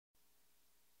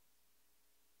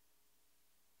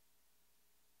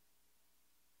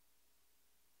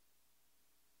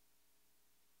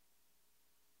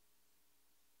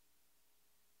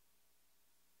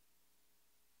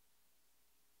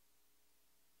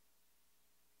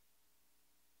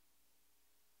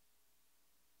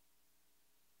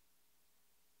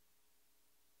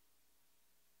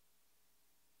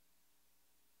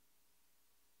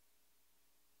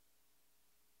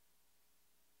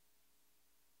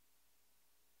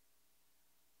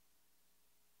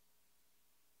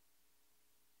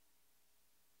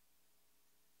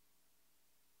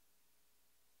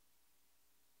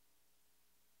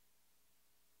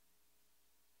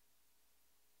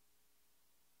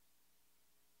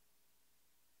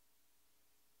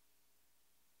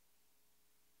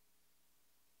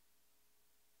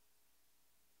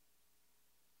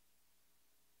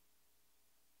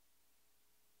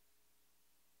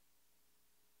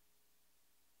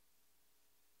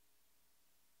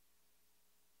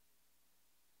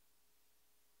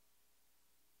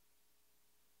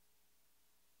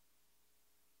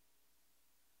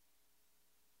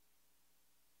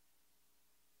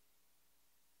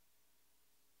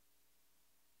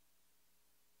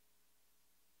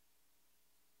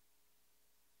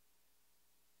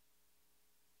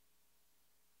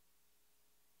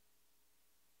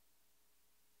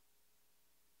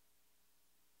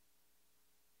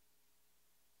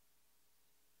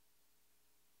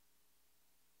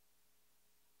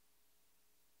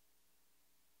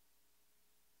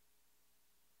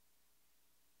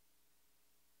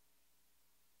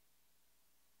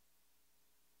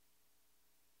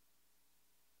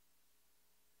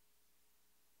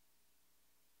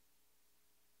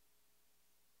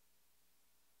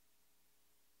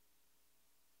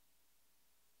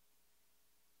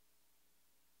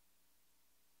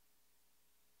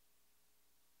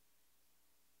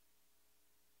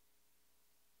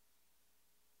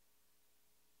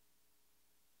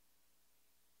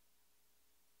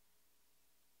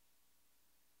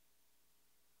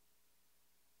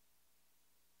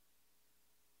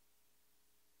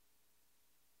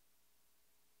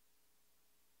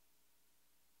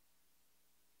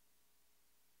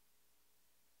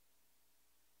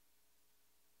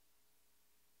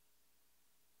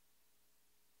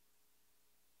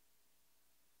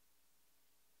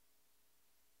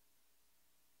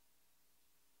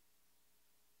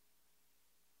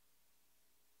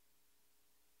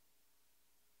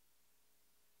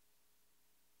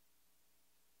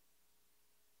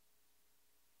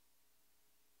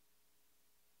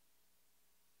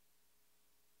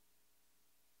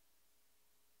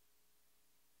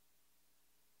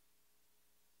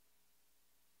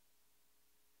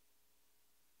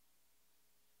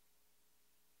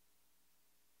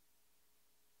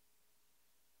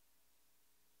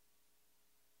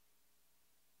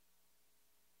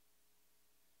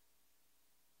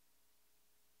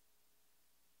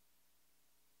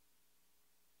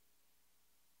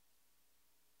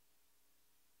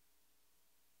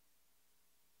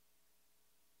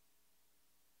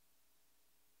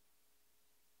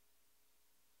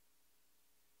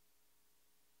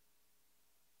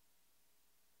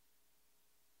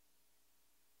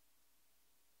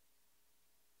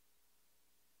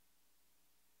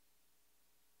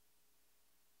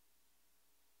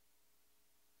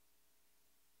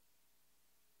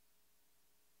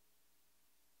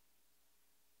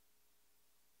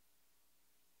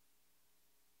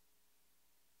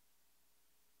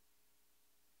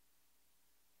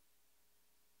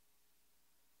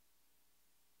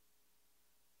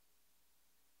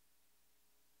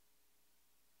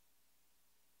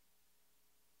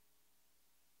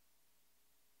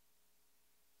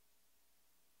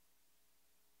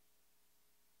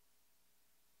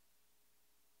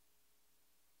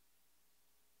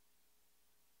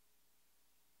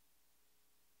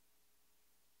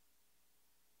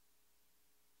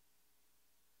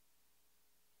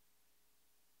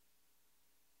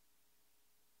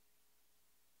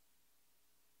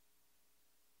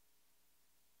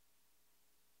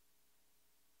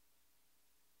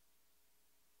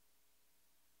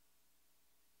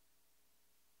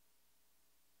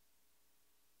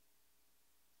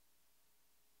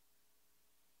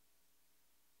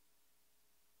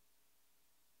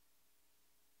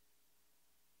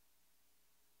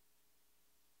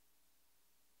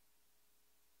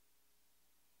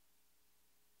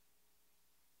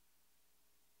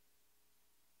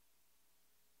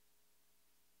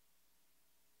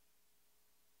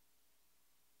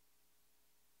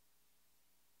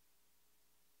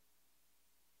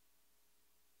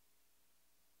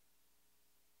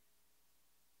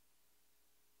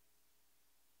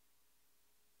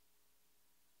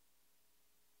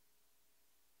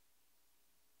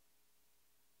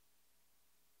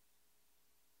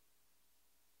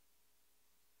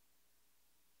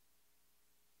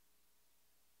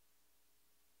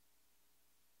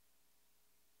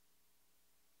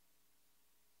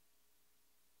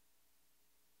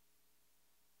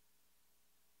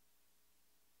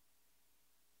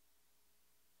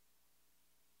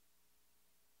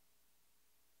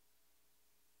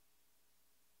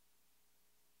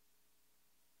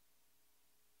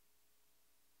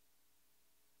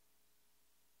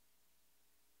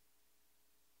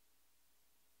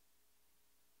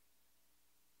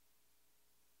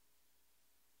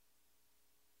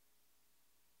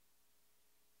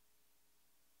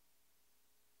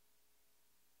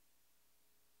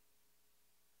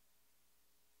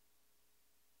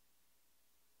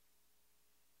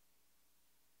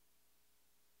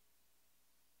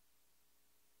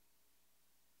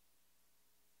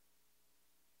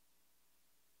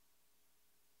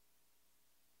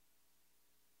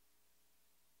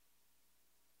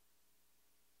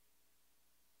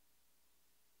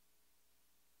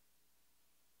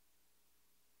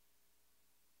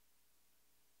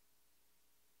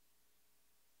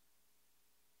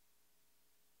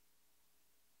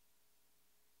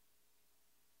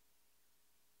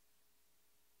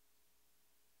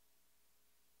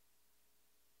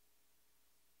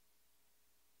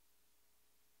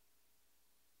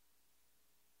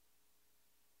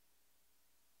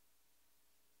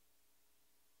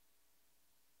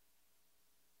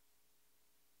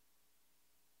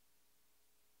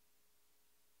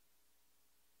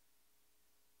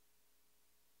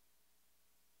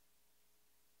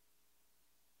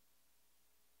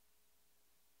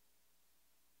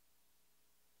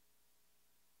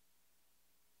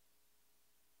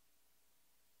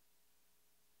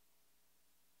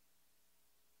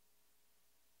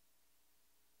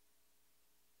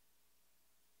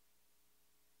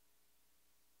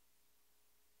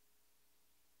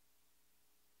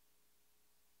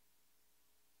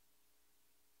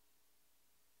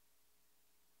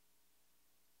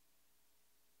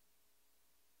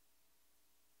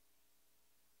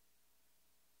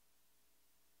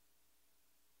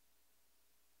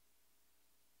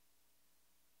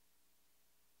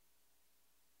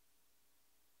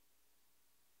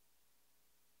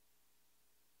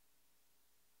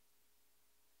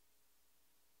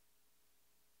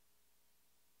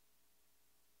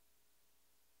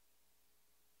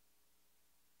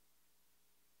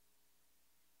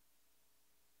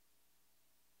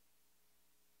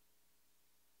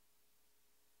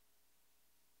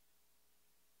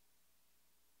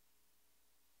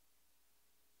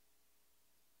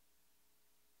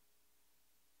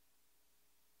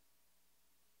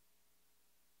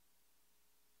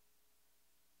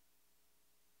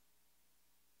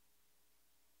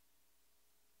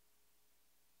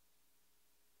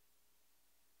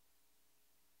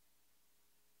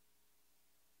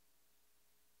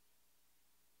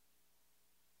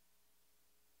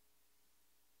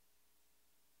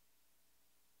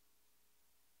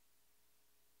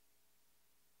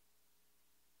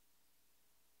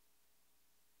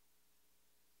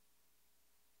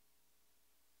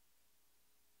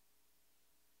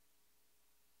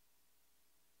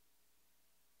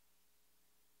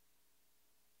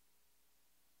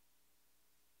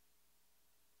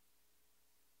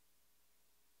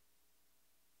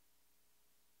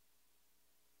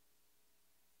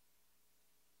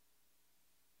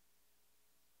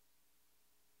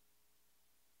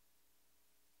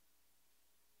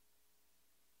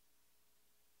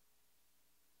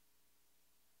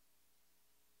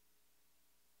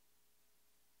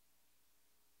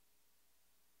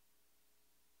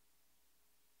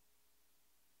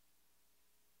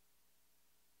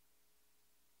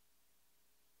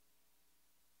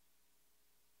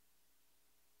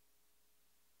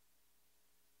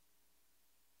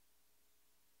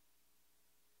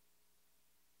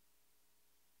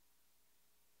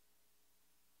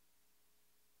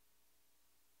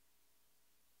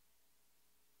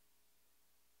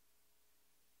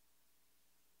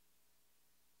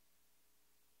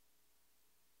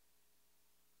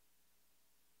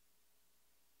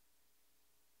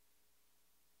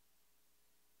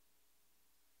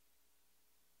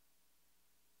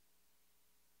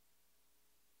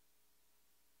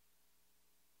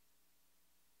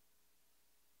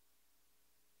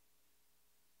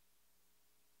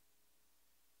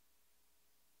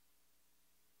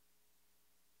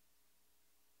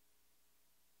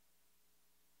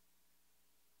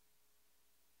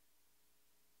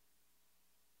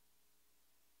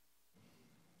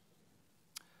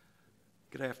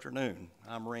Good afternoon.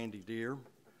 I'm Randy Deere,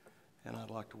 and I'd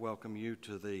like to welcome you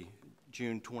to the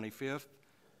June 25th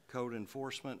Code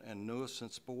Enforcement and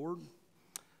Nuisance Board.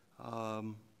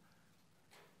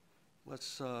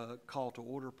 Let's call to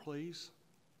order, please.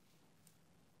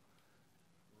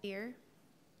 Deere.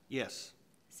 Yes.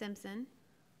 Simpson.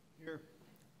 Here.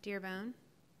 Dearbone.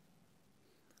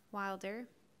 Wilder.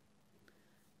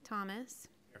 Thomas.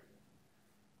 Here.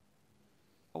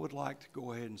 I would like to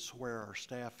go ahead and swear our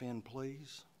staff in,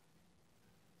 please.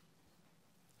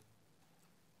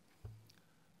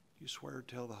 You swear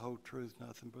to tell the whole truth,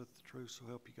 nothing but the truth, so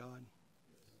help you God?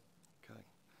 Okay.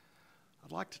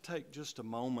 I'd like to take just a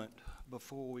moment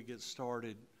before we get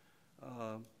started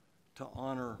to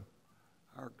honor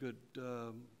our good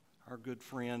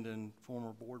friend and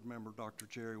former board member, Dr.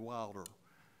 Jerry Wilder.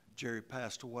 Jerry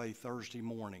passed away Thursday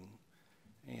morning,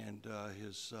 and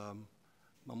his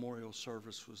memorial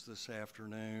service was this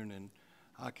afternoon. And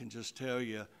I can just tell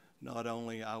you, not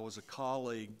only I was a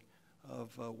colleague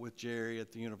with Jerry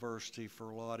at the university for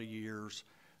a lot of years,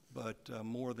 but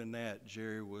more than that,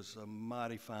 Jerry was a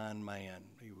mighty fine man.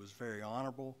 He was very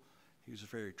honorable, he was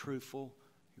very truthful,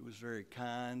 he was very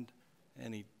kind,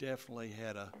 and he definitely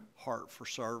had a heart for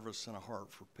service and a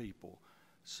heart for people.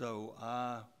 So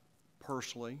I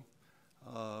personally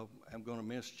am going to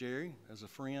miss Jerry as a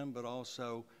friend, but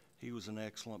also he was an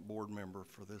excellent board member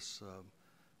for this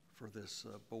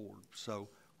board. So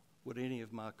would any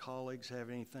of my colleagues have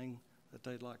anything that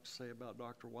they'd like to say about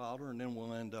Dr. Wilder? And then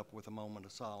we'll end up with a moment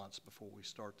of silence before we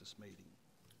start this meeting.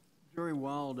 Jerry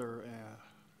Wilder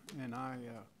and I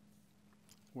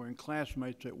were in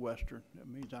classmates at Western. That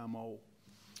means I'm old.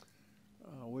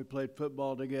 We played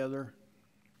football together.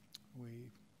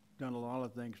 We've done a lot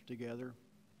of things together.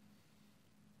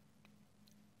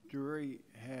 Jerry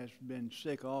has been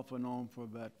sick off and on for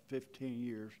about 15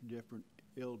 years, different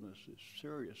illnesses,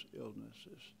 serious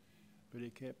illnesses, but he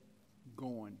kept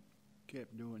going,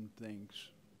 kept doing things.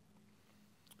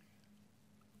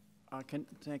 I can't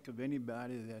think of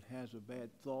anybody that has a bad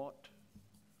thought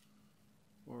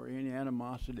or any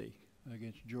animosity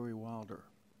against Jerry Wilder.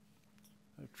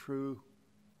 A true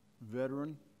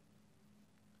veteran,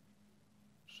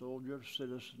 soldier,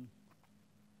 citizen,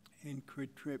 and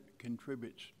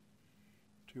contributes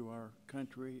to our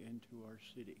country and to our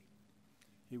city.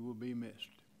 He will be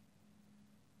missed.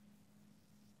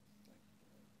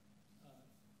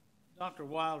 Dr.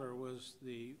 Wilder was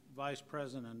the vice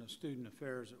president of student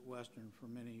affairs at Western for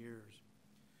many years.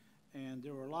 And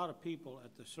there were a lot of people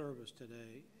at the service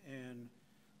today. And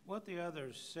what the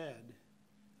others said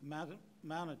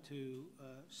amounted to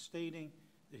stating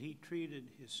that he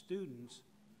treated his students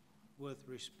with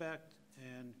respect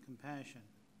and compassion.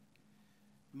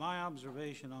 My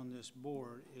observation on this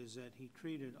board is that he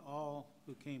treated all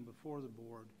who came before the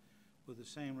board with the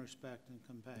same respect and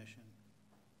compassion.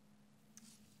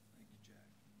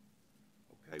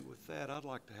 Okay, with that, I'd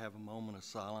like to have a moment of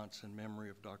silence in memory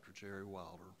of Dr. Jerry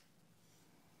Wilder.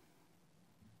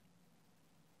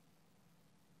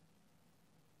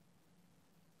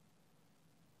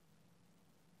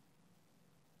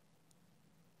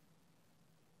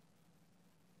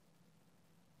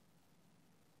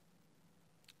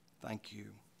 Thank you.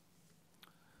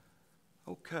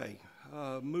 Okay,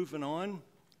 moving on.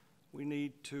 We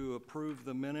need to approve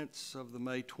the minutes of the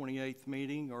May 28th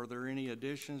meeting. Are there any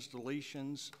additions,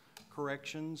 deletions,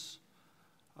 corrections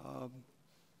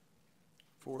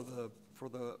for the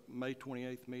May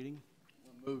 28th meeting?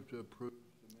 I move to approve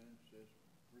the minutes as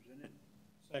presented.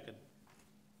 Second.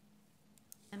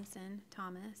 Simpson.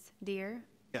 Thomas. Deere.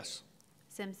 Yes.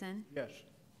 Simpson. Yes.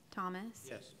 Thomas.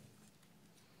 Yes.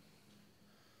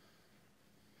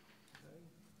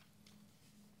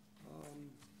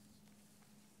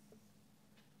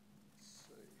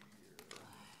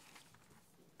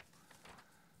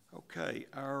 Okay,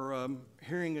 our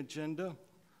hearing agenda,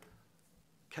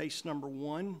 case number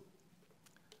 1,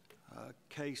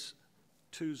 case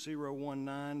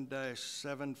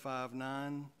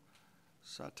 2019-759,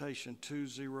 citation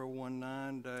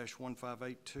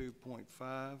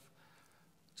 2019-1582.5.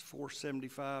 It's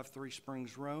 475 Three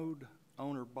Springs Road,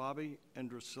 owner Bobby and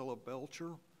Drusilla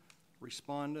Belcher,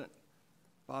 respondent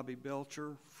Bobby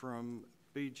Belcher from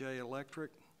BJ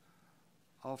Electric,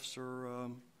 Officer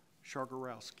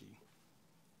Shargarowski.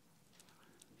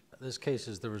 This case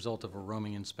is the result of a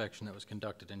roaming inspection that was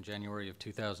conducted in January of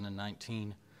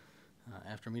 2019.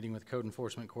 After meeting with Code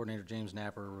Enforcement Coordinator James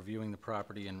Napper, reviewing the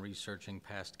property and researching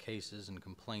past cases and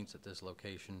complaints at this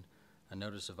location, a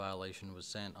notice of violation was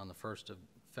sent on the 1st of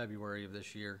February of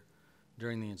this year.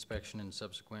 During the inspection and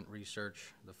subsequent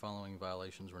research, the following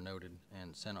violations were noted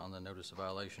and sent on the notice of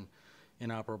violation.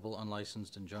 inoperable,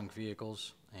 unlicensed, and junk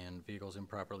vehicles, and vehicles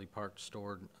improperly parked,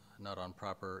 stored, not on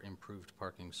proper improved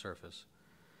parking surface.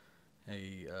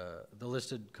 The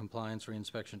listed compliance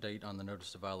reinspection date on the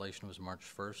notice of violation was March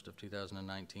 1st of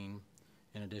 2019.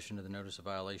 In addition to the notice of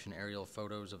violation, aerial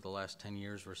photos of the last 10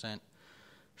 years were sent,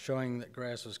 showing that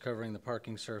grass was covering the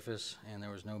parking surface and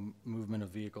there was no movement of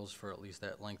vehicles for at least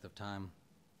that length of time.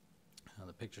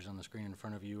 The pictures on the screen in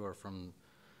front of you are from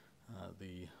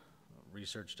the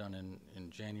research done in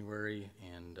January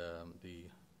and the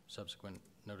subsequent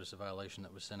notice of violation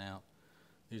that was sent out.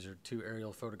 These are two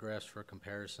aerial photographs for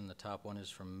comparison. The top one is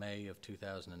from May of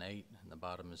 2008, and the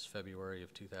bottom is February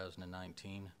of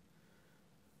 2019.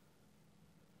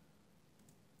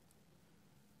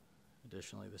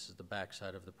 Additionally, this is the back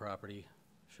side of the property,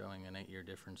 showing an 8-year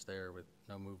difference there with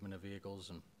no movement of vehicles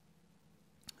and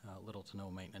little to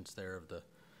no maintenance there of the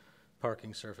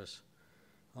parking surface.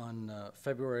 On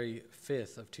February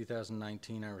 5th of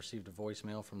 2019, I received a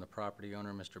voicemail from the property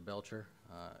owner, Mr. Belcher.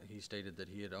 He stated that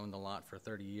he had owned the lot for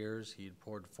 30 years. He had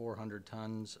poured 400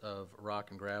 tons of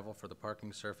rock and gravel for the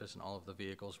parking surface, and all of the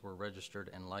vehicles were registered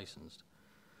and licensed.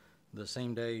 The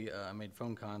same day, I made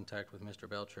phone contact with Mr.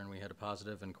 Belcher, and we had a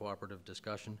positive and cooperative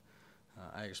discussion.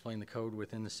 I explained the code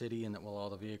within the city and that while all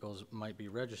the vehicles might be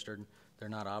registered, they're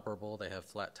not operable, they have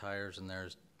flat tires, and they're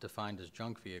defined as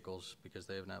junk vehicles because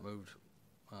they have not moved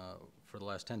for the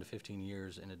last 10 to 15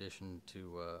 years, in addition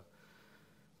to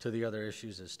the other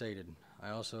issues as stated. I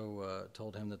also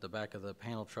told him that the back of the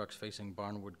panel trucks facing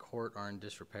Barnwood Court are in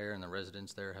disrepair, and the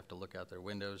residents there have to look out their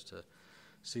windows to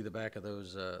see the back of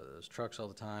those trucks all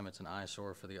the time. It's an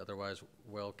eyesore for the otherwise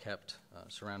well-kept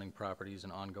surrounding properties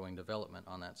and ongoing development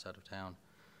on that side of town.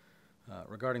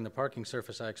 Regarding the parking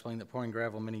surface, I explained that pouring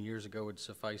gravel many years ago would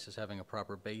suffice as having a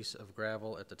proper base of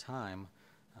gravel at the time,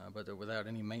 but that without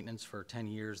any maintenance for 10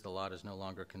 years, the lot is no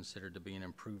longer considered to be an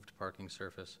improved parking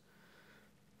surface.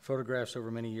 Photographs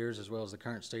over many years, as well as the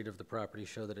current state of the property,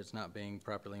 show that it's not being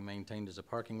properly maintained as a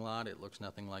parking lot. It looks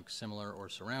nothing like similar or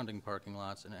surrounding parking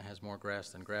lots, and it has more grass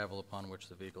than gravel upon which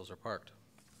the vehicles are parked.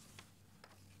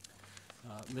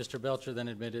 Mr. Belcher then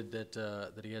admitted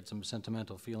that he had some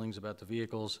sentimental feelings about the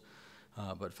vehicles,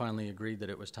 but finally agreed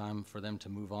that it was time for them to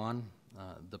move on.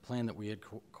 The plan that we had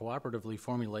cooperatively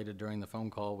formulated during the phone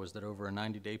call was that over a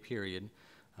 90-day period,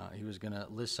 he was going to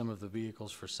list some of the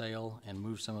vehicles for sale and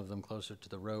move some of them closer to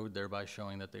the road, thereby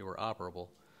showing that they were operable.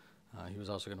 He was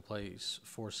also going to place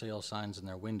for sale signs in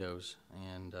their windows,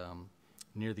 and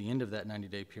near the end of that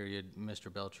 90-day period,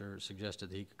 Mr. Belcher suggested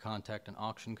that he could contact an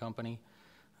auction company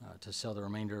to sell the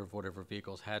remainder of whatever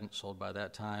vehicles hadn't sold by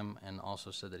that time, and also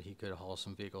said that he could haul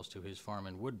some vehicles to his farm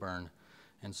in Woodburn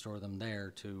and store them there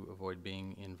to avoid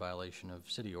being in violation of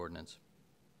city ordinance.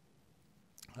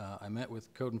 I met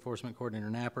with Code Enforcement Coordinator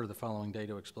Napper the following day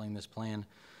to explain this plan,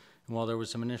 and while there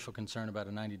was some initial concern about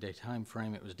a 90-day time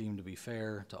frame, it was deemed to be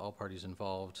fair to all parties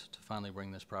involved to finally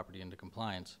bring this property into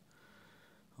compliance.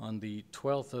 On the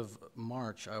 12th of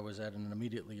March, I was at an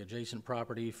immediately adjacent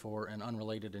property for an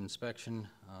unrelated inspection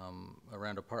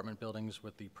around apartment buildings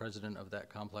with the president of that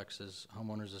complex's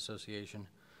homeowners association.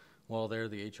 While there,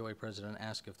 the HOA president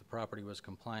asked if the property was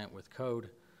compliant with code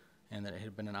and that it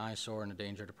had been an eyesore and a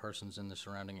danger to persons in the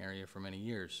surrounding area for many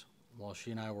years. While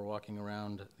she and I were walking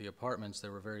around the apartments,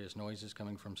 there were various noises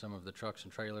coming from some of the trucks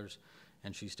and trailers,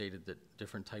 and she stated that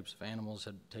different types of animals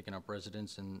had taken up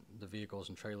residence in the vehicles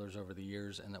and trailers over the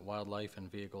years, and that wildlife and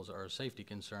vehicles are a safety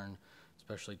concern,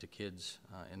 especially to kids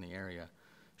in the area.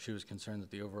 She was concerned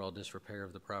that the overall disrepair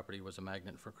of the property was a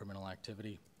magnet for criminal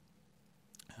activity.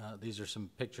 These are some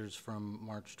pictures from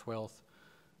March 12th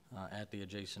at the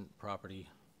adjacent property.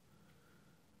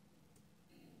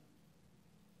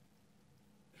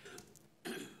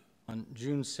 On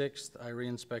June 6th, I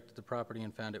re-inspected the property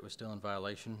and found it was still in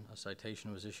violation. A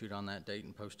citation was issued on that date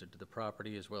and posted to the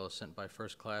property, as well as sent by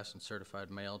first class and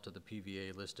certified mail to the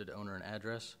PVA listed owner and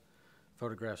address.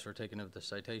 Photographs were taken of the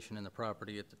citation and the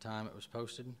property at the time it was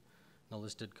posted. The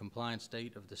listed compliance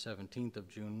date of the 17th of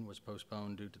June was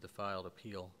postponed due to the filed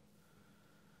appeal.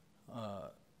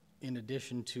 In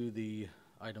addition to the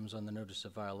items on the notice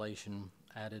of violation,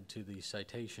 added to the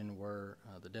citation were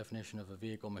the definition of a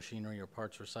vehicle, machinery, or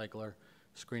parts recycler,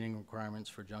 screening requirements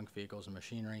for junk vehicles and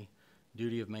machinery,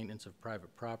 duty of maintenance of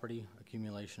private property,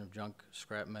 accumulation of junk,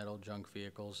 scrap metal, junk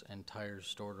vehicles, and tires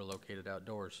stored or located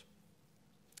outdoors.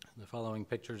 The following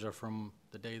pictures are from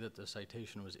the day that the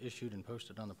citation was issued and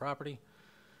posted on the property.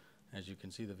 As you can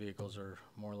see, the vehicles are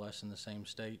more or less in the same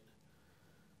state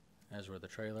as were the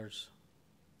trailers.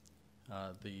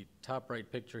 The top right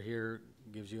picture here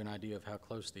gives you an idea of how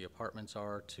close the apartments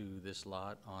are to this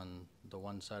lot on the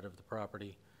one side of the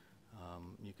property.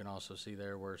 You can also see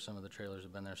there where some of the trailers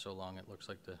have been there so long, it looks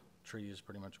like the tree is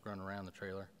pretty much grown around the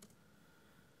trailer.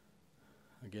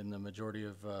 Again, the majority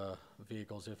of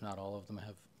vehicles, if not all of them,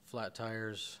 have flat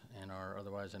tires and are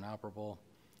otherwise inoperable.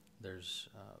 There's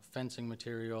fencing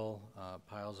material,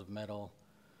 piles of metal,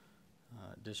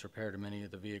 disrepair to many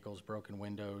of the vehicles, broken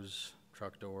windows,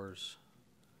 truck doors.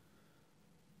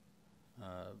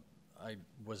 I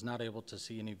was not able to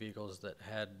see any vehicles that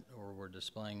had or were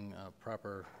displaying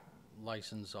proper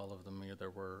license. All of them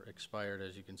either were expired.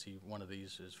 As you can see, one of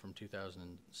these is from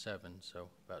 2007, so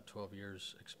about 12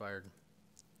 years expired.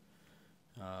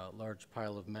 Large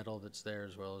pile of metal that's there,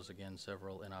 as well as, again,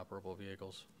 several inoperable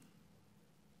vehicles.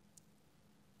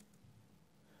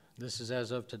 This is as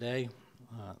of today,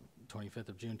 25th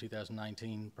of June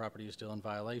 2019. Property is still in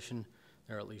violation.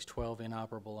 There are at least 12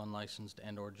 inoperable, unlicensed,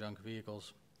 and/or junk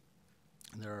vehicles.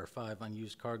 There are 5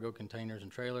 unused cargo containers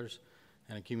and trailers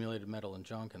and accumulated metal and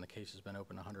junk, and the case has been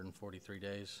open 143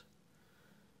 days.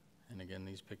 And again,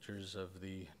 these pictures of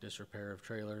the disrepair of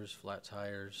trailers, flat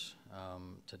tires.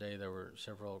 Today there were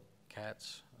several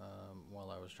cats while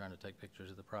I was trying to take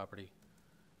pictures of the property.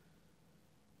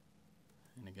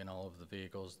 And again, all of the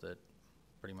vehicles that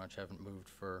pretty much haven't moved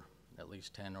for at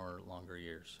least 10 or longer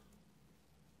years.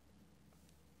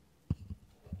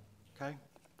 Okay,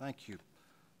 thank you.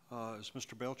 Is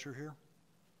Mr. Belcher here?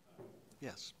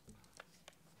 Yes.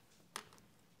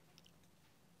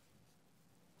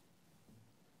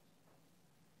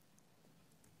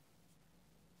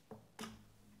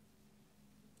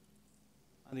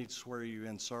 I need to swear you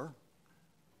in, sir.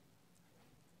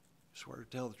 Swear to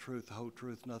tell the truth, the whole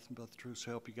truth, nothing but the truth,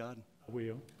 so help you God? I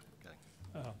will.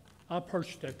 Okay. I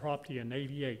purchased that property in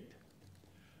 '88.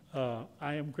 I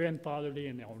am grandfathered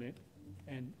in on it,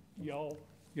 and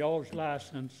y'all's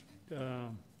license,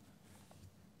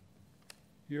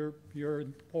 your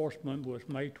enforcement was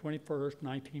May 21st,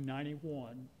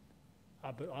 1991.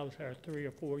 I was there 3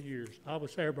 or 4 years. I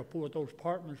was there before those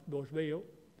apartments was built.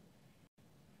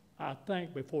 I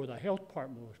think before the health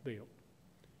department was built.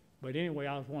 But anyway,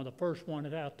 I was one of the first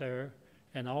ones out there,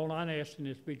 and all I'm asking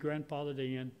is to be grandfathered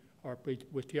in or be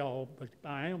with y'all, but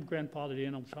I am grandfathered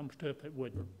in on some stuff at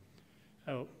Woodward.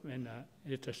 And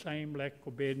it's the same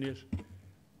electrical business.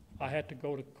 I had to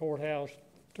go to the courthouse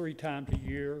 3 times a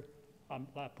year. I've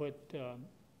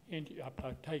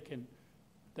taken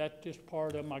that, just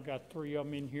part of them. I got 3 of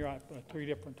them in here 3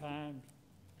 different times.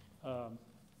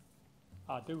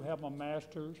 I do have my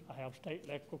master's. I have state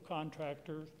electrical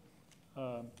contractors.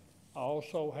 I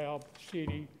also have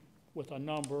city with a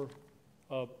number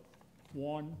of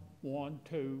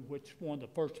 112, which one of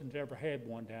the first ones ever had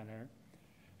one down there.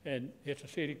 And it's a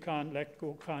city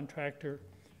electrical contractor,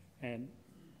 and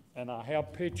I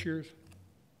have pictures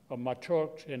of my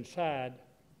trucks inside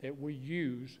that we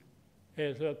use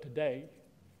as of today.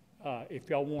 If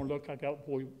y'all want to look,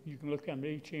 you can look at them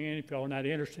each end if y'all not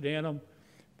interested in them.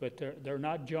 But they're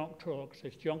not junk trucks.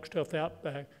 It's junk stuff out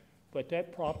back. But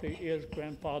that property is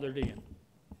grandfathered in.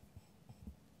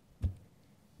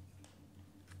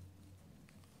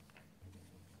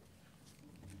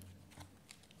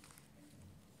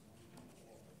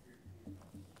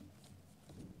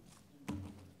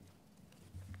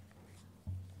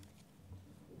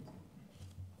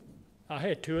 I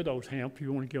had 2 of those, Hemp. If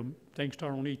you want to give them things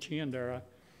start on each end there,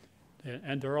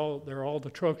 and they're all the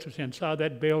trucks that's inside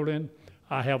that building.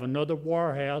 I have another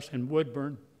warehouse in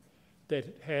Woodburn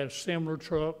that has similar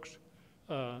trucks.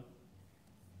 Okay,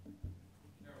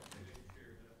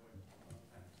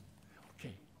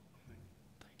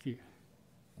 thank you.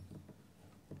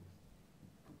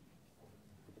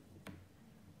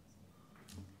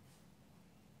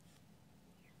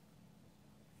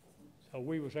 So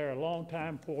we was there a long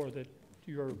time before that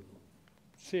your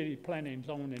city planning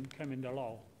zoning come into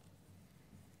law.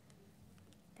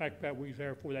 In fact, that we was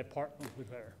there before that apartment was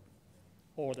there,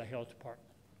 or the health department.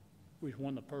 We was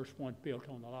one of the first ones built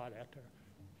on the lot out there.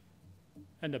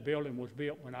 And the building was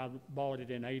built when I bought it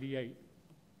in '88.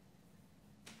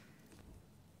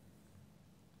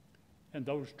 And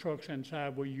those trucks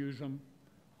inside, we use them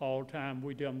all the time.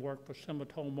 We done work for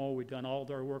Sumitomo. We done all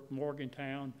their work in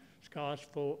Morgantown,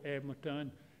 Scottsville,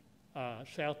 Edmonton,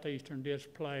 Southeastern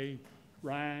Display,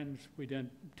 Rhines. We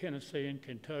done Tennessee and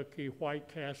Kentucky, White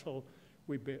Castle.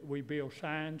 We build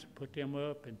signs, put them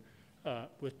up, and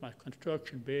with my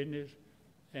construction business,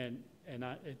 and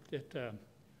like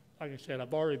I said,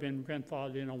 I've already been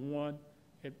grandfathered in on one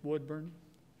at Woodburn,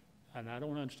 and I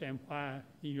don't understand why I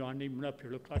didn't even up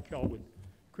here. Look like y'all would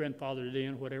grandfather it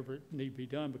in, whatever need to be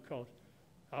done, because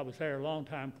I was there a long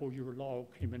time before your law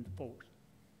came into force.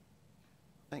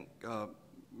 I think,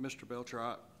 Mr.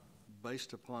 Belcher,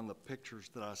 based upon the pictures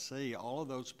that I see, all of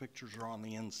those pictures are on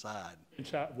the inside.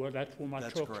 Inside, well, that's where my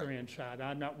That's trucks are correct. inside.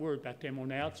 I'm not worried about them on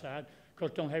the outside,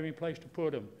 because don't have any place to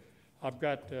put them. I've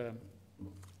got, I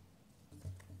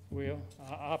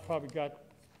probably got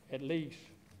at least,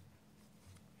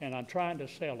 and I'm trying to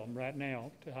sell them right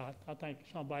now. I think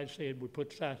somebody said we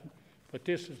put size, but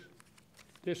this is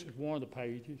one of the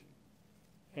pages,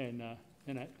 and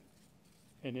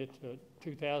it's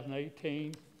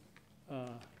 2018.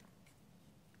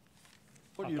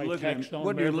 What I are you pay looking tax at? on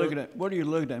What are you member- looking at? What are you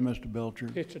looking at, Mr. Belcher?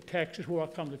 It's a taxes where I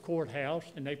come to the courthouse,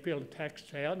 and they fill the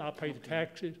taxes out, and I pay the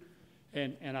taxes,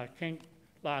 and I can't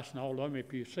license all of them.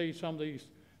 If you see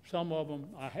some of them,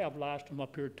 I have licensed them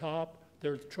up here top.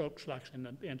 There's trucks like in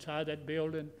the inside that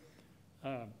building.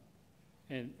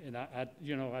 And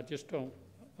I just don't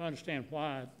understand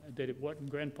why that it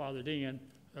wasn't grandfathered in,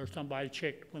 or somebody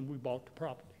checked when we bought the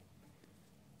property.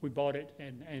 We bought it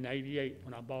in '88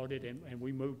 when I bought it, and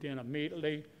we moved in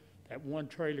immediately. That one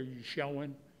trailer you're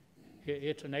showing,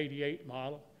 it's an '88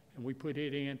 model, and we put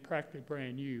it in practically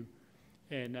brand new.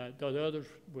 And the others,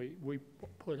 we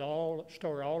stored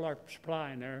all our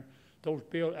supply in there.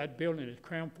 That building is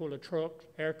crammed full of trucks,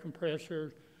 air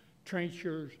compressors,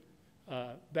 trenchers,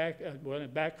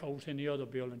 backhoes in the other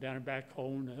building, down in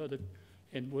backhoe and the other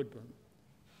in Woodburn.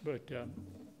 But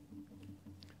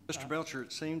Mr. Belcher,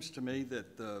 it seems to me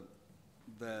that the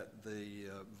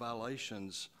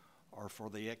violations are for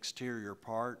the exterior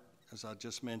part, as I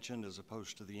just mentioned, as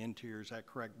opposed to the interior. Is that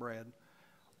correct, Brad?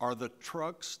 Are the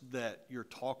trucks that you're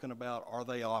talking about, are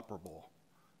they operable?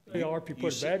 they are if you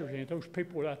put batteries in it. Those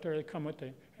people out there that come with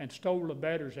and stole the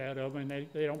batteries out of them, and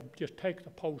they don't just take the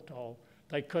post off.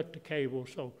 They cut the cable,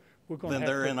 so we're going to Then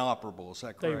have they're to. inoperable, is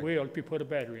that They correct? will if you put a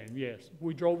battery in, yes.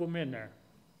 We drove them in there.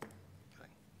 Okay.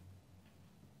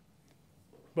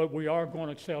 But we are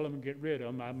going to sell them and get rid of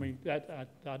them. I mean,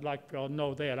 I'd like for y'all to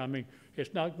know that. I mean,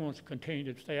 it's not going to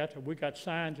continue to stay out there. We got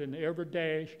signs in every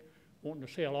dash wanting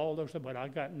to sell all those, but I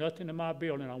got nothing in my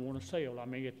building I want to sell. I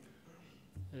mean,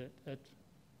 that's.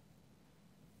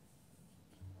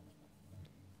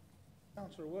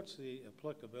 Counselor, what's the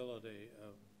applicability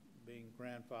of being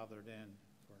grandfathered in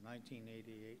for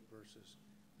 1988 versus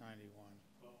 91?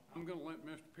 Well, I'm going to let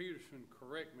Mr. Peterson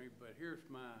correct me, but here's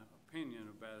my opinion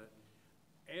about it.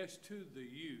 As to the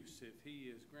use, if he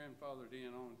is grandfathered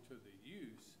in onto the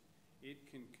use, it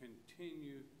can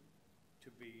continue to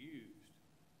be used.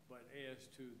 But as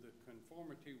to the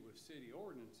conformity with city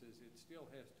ordinances, it still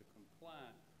has to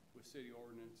comply with city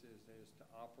ordinances as to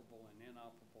operable and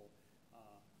inoperable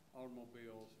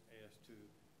automobiles, as to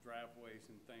driveways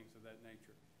and things of that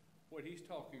nature. What he's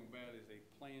talking about is a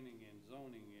planning and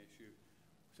zoning issue.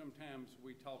 Sometimes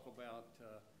we talk about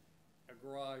a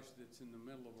garage that's in the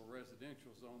middle of a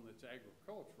residential zone that's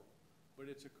agricultural, but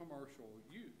it's a commercial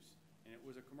use, and it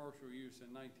was a commercial use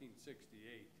in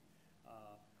 1968.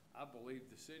 I believe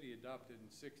the city adopted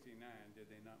in '69, did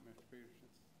they not, Mr.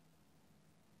 Peterson?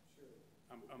 Sure.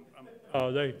 I'm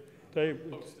They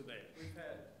close to that. We've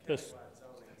had just.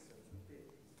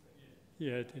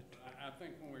 Yeah, I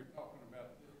think when we're talking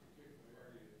about this particular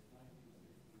area, it's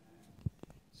 1969.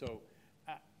 So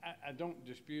I don't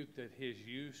dispute that his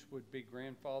use would be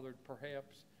grandfathered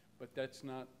perhaps, but that's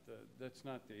not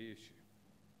the issue.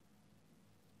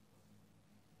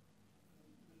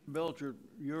 Belcher,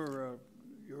 your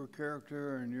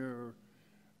character and your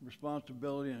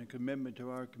responsibility and commitment to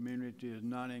our community is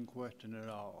not in question at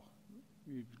all.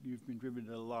 You've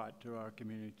contributed a lot to our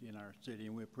community and our city,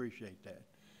 and we appreciate that.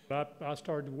 I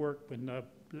started to work when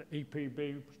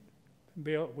EPB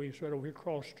built. We sort of over here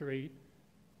across the street.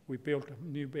 We built a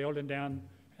new building down,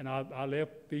 and I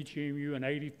left BGMU in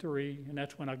 '83, and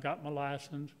that's when I got my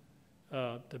license,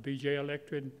 the BJ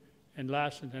Electric, and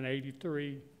licensed in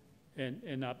 '83.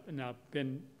 And I've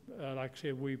been, like I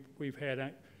said, we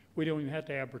don't even have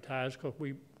to advertise because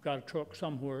we've got a truck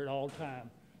somewhere at all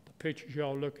time. The pictures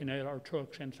y'all looking at are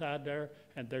trucks inside there,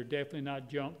 and they're definitely not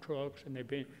junk trucks, and they've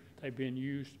been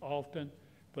used often.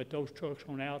 But those trucks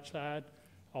on the outside,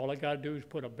 all I got to do is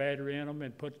put a battery in them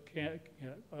and put a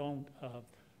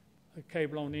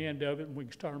cable on the end of it, and we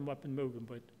can start them up and move them.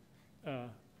 But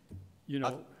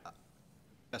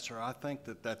Yes, sir, I think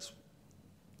that's,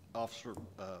 Officer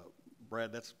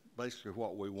Brad, that's basically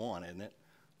what we want, isn't it?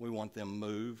 We want them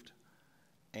moved,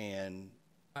 and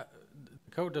The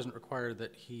code doesn't require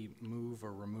that he move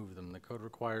or remove them. The code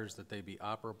requires that they be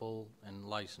operable and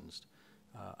licensed.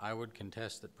 I would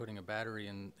contest that putting a battery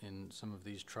in some of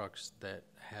these trucks that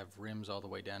have rims all the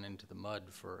way down into the mud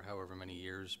for however many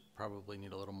years probably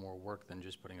need a little more work than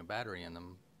just putting a battery in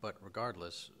them. But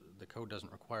regardless, the code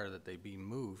doesn't require that they be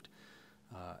moved,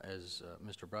 as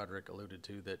Mr. Broderick alluded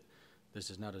to, that This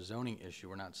is not a zoning issue.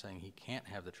 We're not saying he can't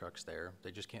have the trucks there.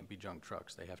 They just can't be junk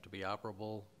trucks. They have to be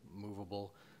operable,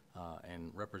 movable,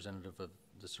 and representative of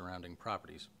the surrounding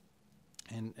properties.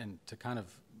 And to kind of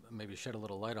maybe shed a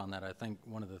little light on that, I think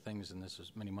one of the things, and this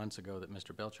was many months ago, that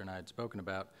Mr. Belcher and I had spoken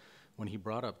about when he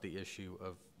brought up the issue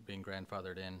of being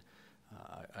grandfathered in,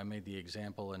 I made the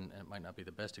example, and it might not be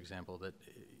the best example, that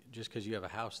just because you have a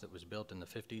house that was built in the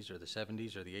 50s or the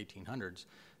 70s or the 1800s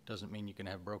doesn't mean you can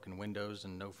have broken windows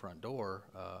and no front door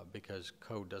because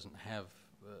code doesn't have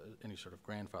any sort of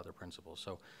grandfather principle.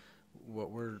 So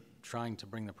what we're trying to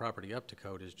bring the property up to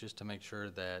code is just to make sure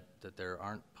that there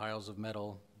aren't piles of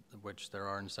metal, which there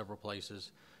are in several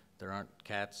places. There aren't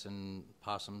cats and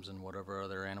possums and whatever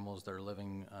other animals that are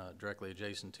living directly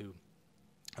adjacent to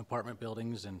apartment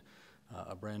buildings, and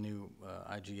a brand new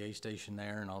IGA station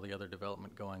there, and all the other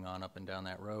development going on up and down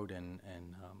that road. And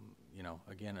you know,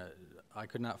 again, I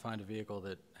could not find a vehicle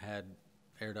that had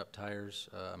aired up tires.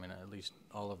 I mean, at least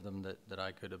all of them that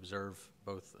I could observe,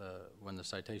 both when the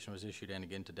citation was issued and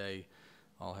again today,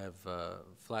 all have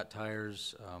flat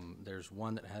tires. There's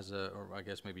one that has or I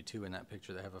guess maybe two in that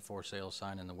picture that have a for sale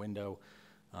sign in the window,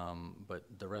 but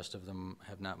the rest of them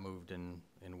have not moved in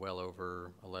well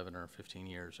over 11 or 15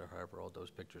 years, or however old those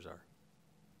pictures are.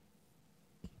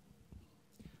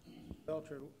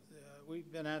 Belcher,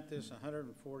 we've been at this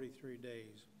 143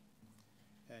 days,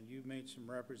 and you've made some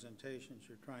representations.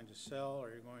 You're trying to sell, or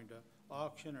you're going to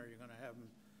auction, or you're going to have them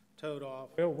towed off.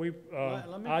 Well, we,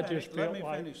 I just Let felt me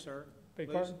like. finish, sir. Beg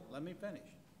Please, pardon? let me finish.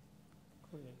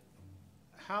 Go ahead.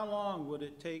 How long would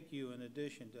it take you, in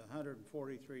addition to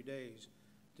 143 days,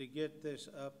 to get this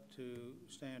up to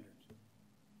standards?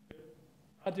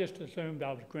 I just assumed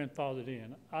I was grandfathered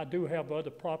in. I do have other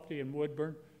property in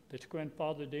Woodburn that's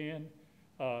grandfathered in,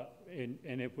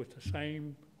 and it was the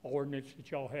same ordinance that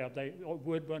y'all have.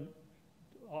 Woodburn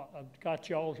got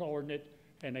y'all's ordinance,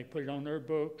 and they put it on their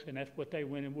books, and that's what they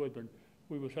went in Woodburn.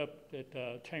 We was up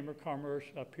at Chamber of Commerce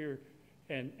up here,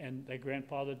 and they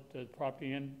grandfathered the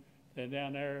property in, and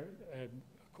down there, of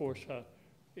course,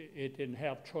 it didn't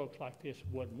have trucks like this. It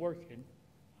wasn't working.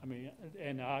 I mean,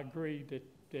 and I agree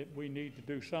that we need to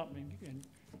do something,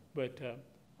 but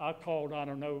I called, I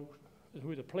don't know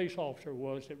who the police officer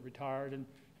was that retired, and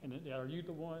are you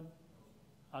the one?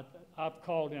 I've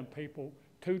called them people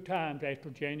 2 times after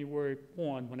January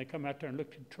 1 when they come out there and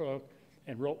looked at the truck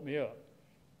and wrote me up.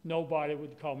 Nobody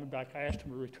would call me back. I asked them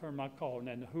to return my call, and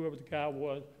then whoever the guy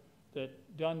was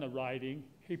that done the writing,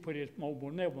 he put his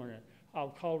mobile number in. I'll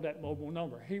call that mobile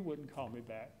number. He wouldn't call me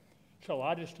back. So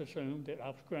I just assumed that I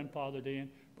was grandfathered in,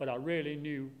 but I really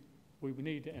knew we would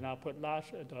need to, and I put lots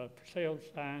of for sale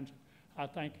signs, I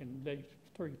think, in these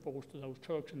 3/4 of those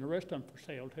trucks, and the rest of them for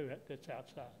sale too, that's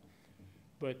outside.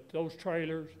 But those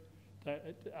trailers,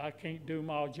 I can't do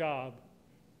my job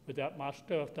without my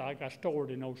stuff that I got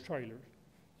stored in those trailers.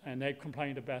 And they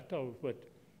complained about those, but,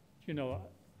 you know,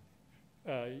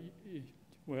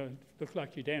 well, it looks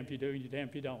like you're damned if you do and you're damned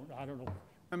if you don't. I don't know.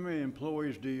 How many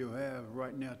employees do you have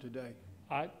right now today?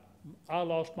 I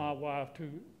lost my wife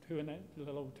a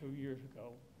little over 2 years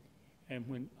ago. And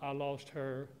when I lost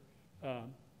her,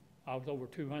 I was over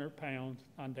 200 pounds.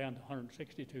 I'm down to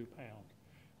 162 pounds.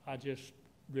 I just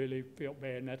really felt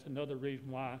bad, and that's another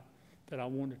reason why that I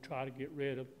wanted to try to get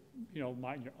rid of, you know,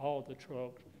 all the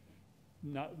trucks,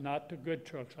 not the good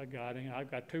trucks I got in. I've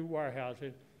got 2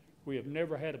 warehouses. We have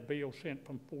never had a bill sent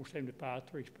from 475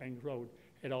 Three Springs Road.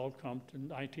 It all comes to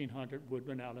 1900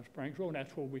 Woodburn Island Springs Road, and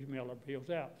that's where we mail our bills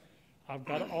out. I've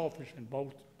got an office in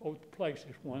both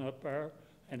places, one up there,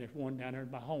 and there's one down there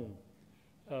in my home.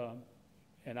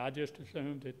 And I just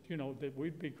assumed that, you know, that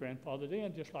we'd be grandfathered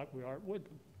in just like we are at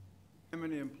Woodburn. How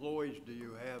many employees do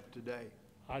you have today?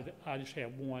 I just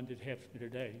have one that helps me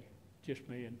today, just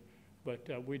me. But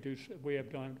we have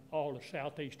done all the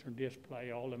southeastern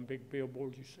display, all them big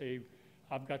billboards you see.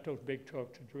 I've got those big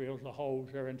trucks that drills the holes.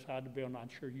 They're inside the building. I'm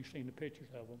sure you've seen the pictures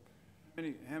of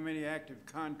them. How many active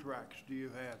contracts do you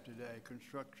have today,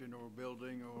 construction or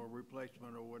building or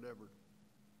replacement or whatever?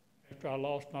 After I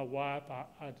lost my wife,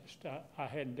 I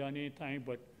hadn't done anything,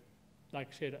 but like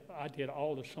I said, I did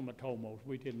all the Sumitomos.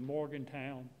 We did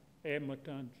Morgantown,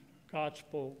 Edmonton,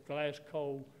 Scottsville,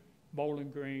 Glasgow,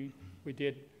 Bowling Green. We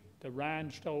did the Rhine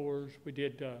stores. We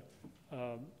did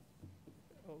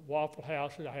Waffle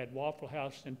Houses. I had Waffle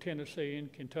Houses in Tennessee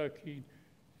and Kentucky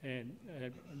and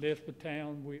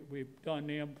Elizabethtown. We've done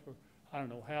them for I don't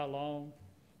know how long.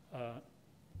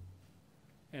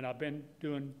 And I've been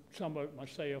doing some of it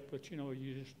myself, but you know,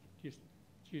 you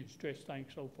stretch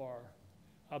things so far.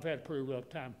 I've had a pretty rough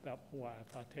time about my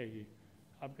wife, I tell you.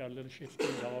 I've got a little Shih Tzu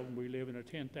dog, and we live in a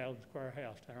 10,000 square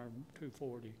house down on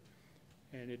 240.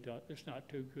 and it's not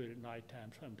too good at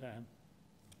nighttime sometimes,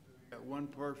 Got one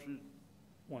person.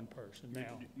 one person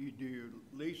now. Do you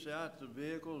lease out the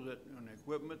vehicles and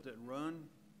equipment that run?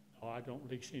 No, I don't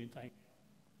lease anything.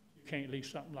 You can't lease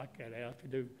something like that out.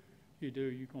 If you do,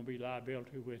 you're gonna be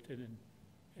liability with it,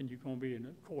 and you're gonna be in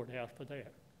the courthouse for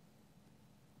that.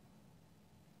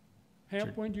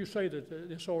 Hamp, when did you say that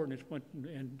this ordinance went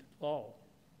in law?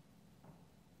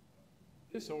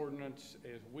 This ordinance,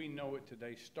 as we know it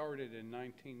today, started in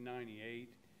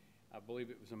 1998. I believe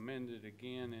it was amended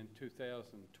again in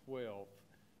 2012.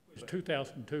 It's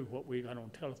 2002, what we got on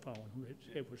telephone.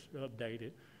 It was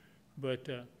updated. But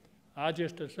I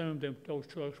just assumed that those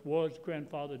trucks was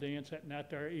grandfathered in, sitting out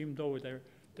there, even though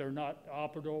they're not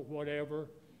operable, whatever.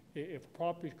 If a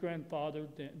property's grandfathered,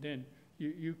 then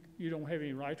you don't have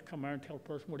any right to come out and tell a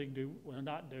person what he can do or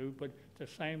not do. But at the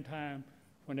same time,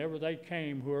 whenever they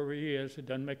came, whoever he is, it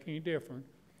doesn't make any difference.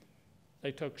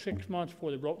 They took 6 months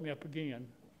before they wrote me up again.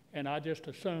 And I just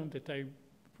assumed that they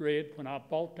read, when I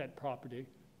bought that property,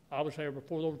 I was there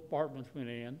before those apartments went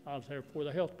in. I was there before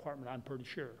the health department, I'm pretty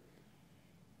sure.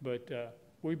 But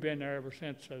we've been there ever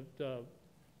since.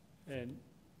 And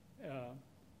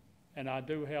I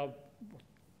do have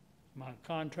my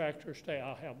contractors,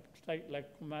 I have state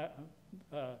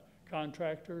electrical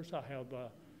contractors. I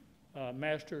have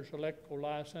master's electrical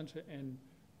license, and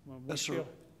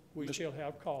we still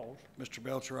have calls. Mr.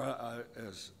 Belcher,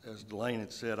 as Delane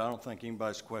had said, I don't think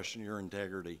anybody's questioning your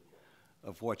integrity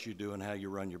of what you do and how you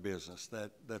run your business.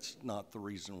 That's not the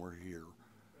reason we're here.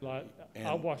 Like,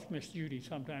 I watch Miss Judy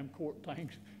sometime court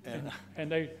things,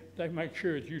 and they make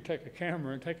sure that you take a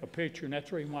camera and take a picture, and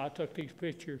that's the reason why I took these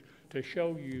pictures, to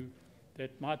show you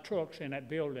that my truck's in that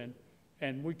building,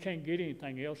 and we can't get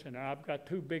anything else in there. I've got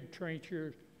 2 big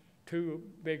trenchers, 2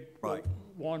 big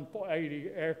 180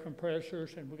 air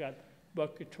compressors, and we got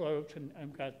bucket trucks, and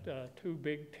I've got 2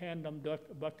 big tandem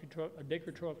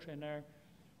digger trucks in there.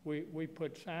 We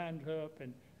put signs up,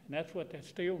 and that's what that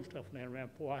steel stuff ran around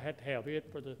for. I had to have it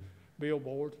for the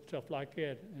billboards and stuff like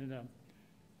that. And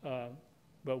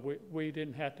but we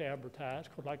didn't have to advertise,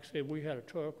 because like I said, we had a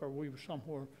truck or we were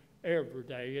somewhere every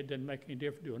day. It didn't make any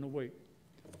difference during the week.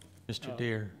 Mr.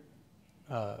 Deere,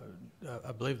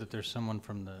 I believe that there's someone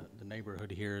from the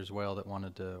neighborhood here as well that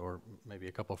wanted to, or maybe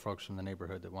a couple of folks from the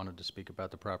neighborhood that wanted to speak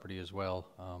about the property as well,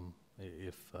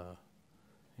 if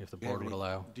the board would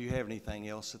allow. Do you have anything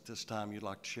else at this time you'd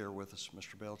like to share with us,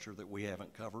 Mr. Belcher, that we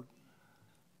haven't covered?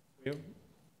 Well,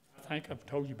 I think I've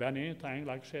told you about anything.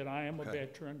 Like I said, I am a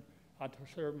veteran. I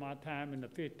served my time in the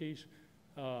 50s,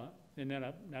 and then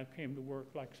I came to work,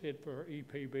 like I said, for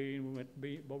EPB, and we went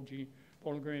to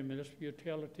Bowling Green Municipal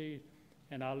Utilities,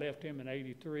 and I left him in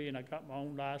 '83, and I got my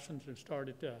own license and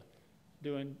started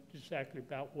doing exactly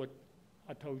about what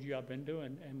I told you I've been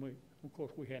doing, and of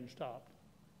course, we hadn't stopped.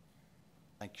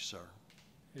 Thank you, sir.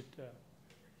 The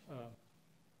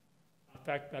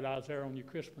fact that I was there on your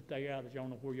Christmas Day out, I don't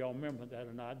know where y'all remember that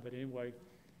or not, but anyway,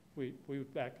 we were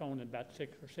back on in about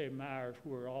 6 or 7 hours,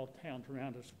 where all towns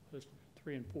around us was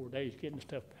 3 and 4 days getting the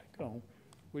stuff back on.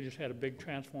 We just had a big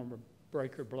transformer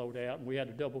breaker blowed out, and we had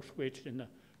a double switch in the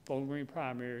Bowling Green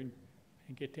primary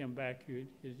and get them back. You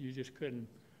just couldn't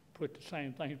put the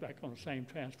same things back on the same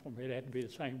transformer. It had to be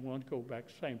the same one, go back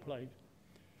to the same place.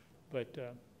 But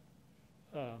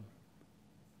all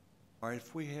right,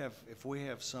 if we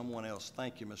have someone else,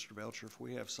 thank you, Mr. Belcher. If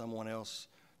we have someone else,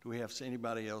 do we have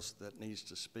anybody else that needs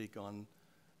to speak on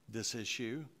this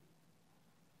issue?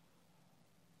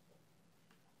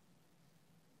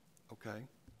 Okay.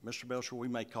 Mr. Belcher, we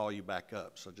may call you back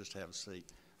up, so just have a seat.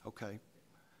 Okay.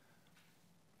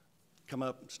 Come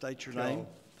up and state your name.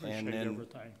 Appreciate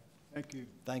everything. Thank you.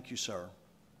 Thank you, sir.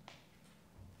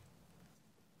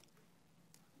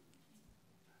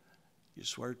 You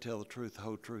swear to tell the truth, the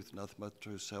whole truth, nothing but the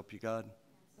truth, so help you God?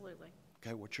 Absolutely.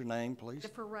 Okay, what's your name, please?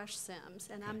 Jennifer Rush Sims,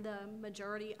 and I'm the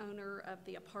majority owner of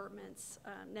the apartments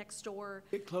next door.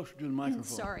 Get closer to the microphone.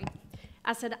 Sorry.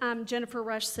 I said I'm Jennifer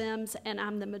Rush Sims, and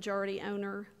I'm the majority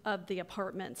owner of the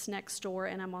apartments next door,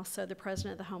 and I'm also the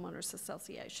president of the Homeowners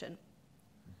Association.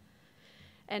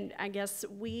 And I guess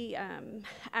we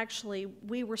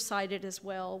we were cited as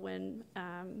well when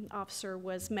officer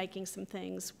was making some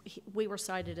things. We were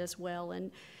cited as well,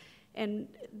 and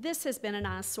this has been an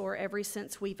eyesore ever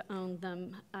since we've owned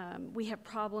them. We have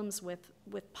problems with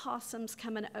possums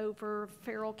coming over,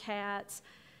 feral cats.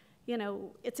 You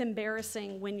know, it's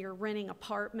embarrassing when you're renting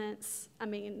apartments. I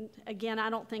mean, again, I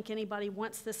don't think anybody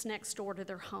wants this next door to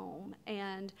their home.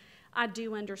 And I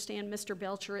do understand Mr.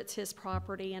 Belcher, it's his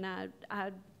property, and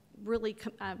I really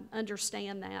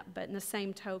understand that. But in the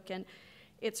same token,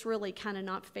 it's really kind of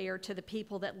not fair to the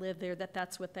people that live there that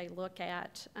that's what they look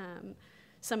at.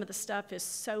 Some of the stuff is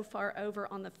so far over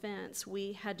on the fence,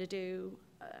 we had to do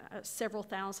a several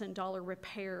 $1,000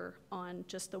 repair on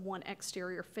just the one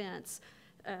exterior fence.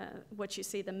 What you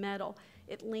see, the metal,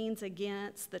 it leans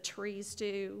against, the trees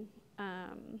do.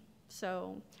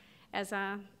 So as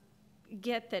I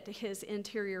get that his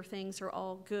interior things are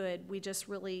all good, we just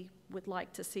really would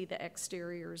like to see the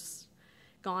exteriors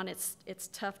gone. It's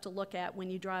tough to look at when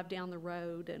you drive down the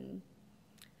road, and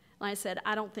like I said,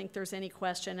 I don't think there's any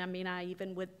question. I mean, I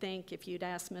even would think if you'd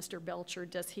ask Mr. Belcher,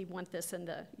 does he want this in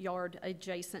the yard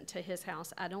adjacent to his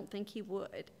house? I don't think he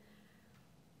would.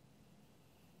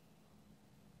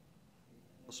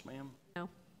 Yes, ma'am. No.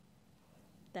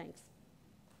 Thanks.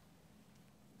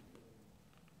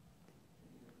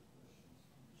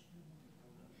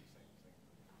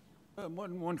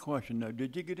 One question though,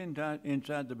 did you get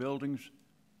inside the buildings?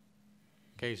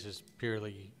 Case is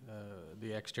purely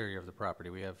the exterior of the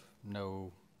property. We have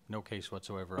no case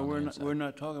whatsoever No, on the we're inside. we're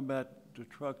not talking about the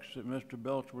trucks that Mr.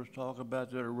 Belcher was talking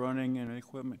about that are running and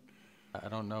equipment? I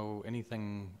don't know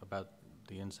anything about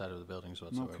the inside of the buildings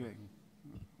whatsoever. Okay.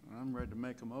 I'm ready to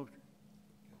make a motion.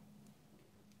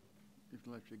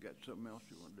 Unless you got something else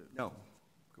you want to do. No,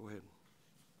 go ahead.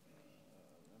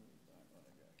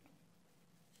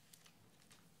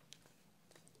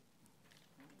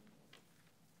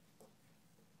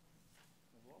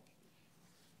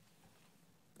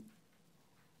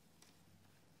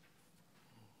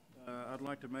 I'd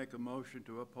like to make a motion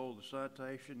to uphold the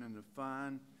citation and the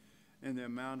fine in the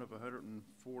amount of $104.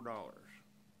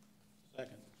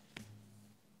 Second.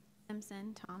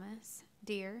 Simpson, Thomas,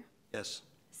 Deere, Yes.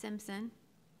 Simpson,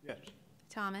 Yes.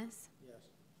 Thomas. Yes.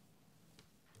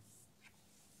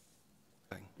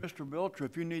 Okay. Mr. Belcher,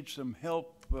 if you need some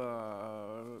help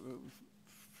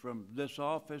from this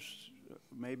office,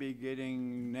 maybe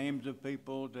getting names of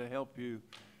people to help you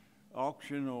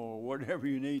auction or whatever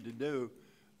you need to do,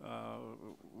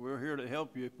 we're here to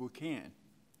help you if we can.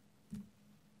 You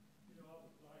know, I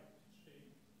would like to see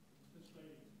this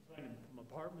lady complaining from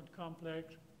apartment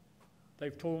complex.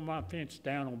 They've torn my fence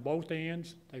down on both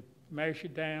ends. They mashed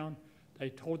it down. They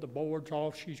tore the boards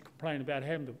off. She's complaining about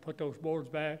having to put those boards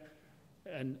back.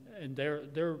 And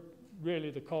they're really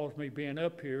the cause of me being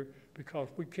up here, because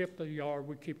we keep the yard,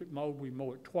 we keep it mowed. We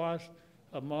mow it twice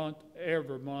a month,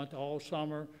 every month, all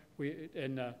summer.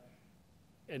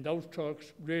 And those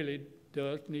trucks really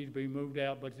does need to be moved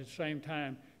out, but at the same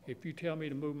time, if you tell me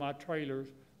to move my trailers,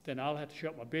 then I'll have to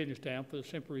shut my business down for the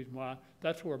simple reason why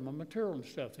that's where my material and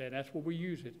stuff's at. That's where we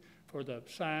use it for the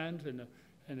signs and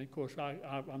of course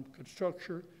I'm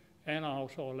construction and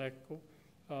also electrical,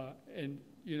 and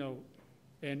you know,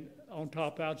 and on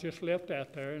top I just left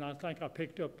out there and I think I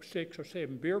picked up 6 or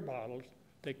 7 beer bottles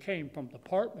that came from the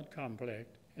apartment complex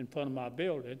in front of my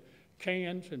building.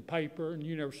 Cans and paper, and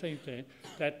you never seen anything.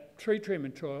 That tree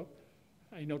trimming truck,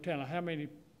 ain't no telling how many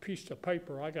pieces of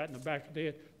paper I got in the back of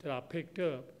it that I picked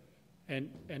up. And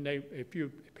they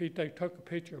took a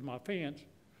picture of my fence,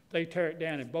 they tear it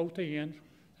down at both ends.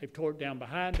 They tore it down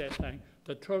behind that thing.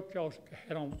 The truck y'all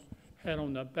had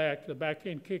on the back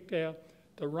end kicked out.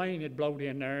 The rain had blowed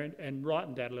in there and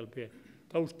rotted that a little bit.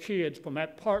 Those kids from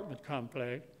that apartment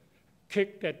complex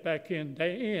kicked that back end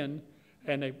in,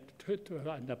 and the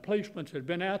policemen had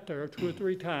been out there 2 or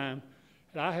 3 times,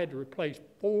 and I had to replace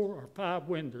 4 or 5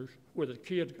 windows where the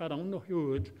kids got on the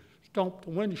hoods, stomped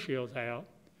the windshields out.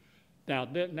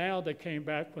 Now they came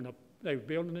back when they were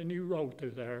building a new road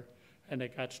through there, and they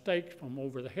got stakes from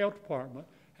over the health department,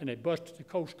 and they busted the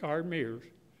Coast Guard mirrors.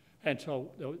 And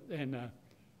so,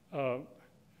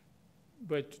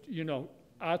 but you know,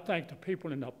 I think the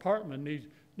people in the apartment needs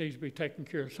to be taking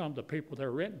care of some of the people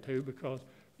they're renting to, because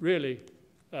really,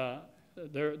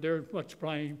 they're as much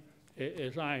blame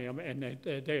as I am, and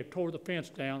they tore the fence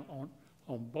down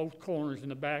on both corners in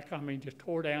the back. I mean, just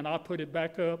tore down. I put it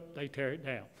back up, they tear it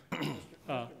down.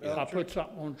 I put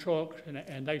something on trucks,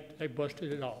 and they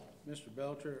busted it off. Mr.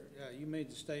 Belcher, you made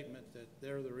the statement that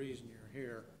they're the reason you're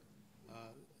here.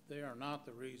 They are not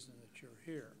the reason that you're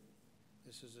here.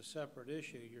 This is a separate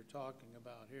issue you're talking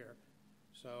about here.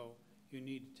 So you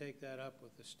need to take that up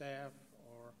with the staff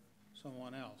or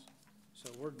someone else. So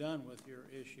we're done with your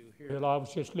issue here. Well, I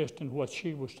was just listening to what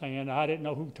she was saying. I didn't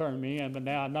know who turned me in, but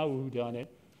now I know who done it,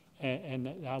 and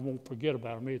I won't forget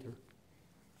about them either.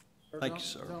 Thank you,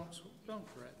 sir. Don't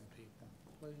threaten people,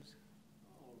 please.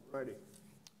 All righty.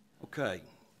 Okay,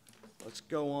 let's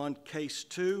go on. Case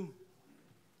 2.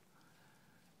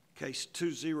 Case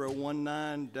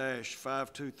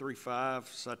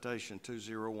 2019-5235, citation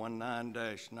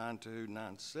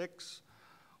 2019-9296,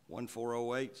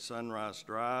 1408 Sunrise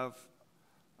Drive.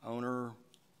 owner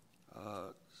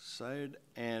Said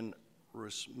and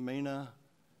Rusmina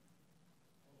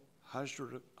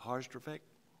Hajdravic.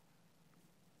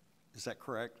 Is that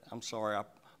correct? I'm sorry. I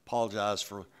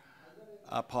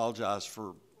apologize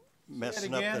for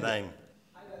messing up the name.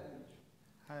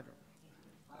 Hydro.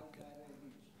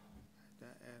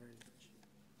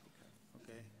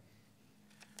 Okay.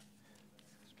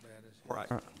 As bad as.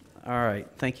 Right. All right,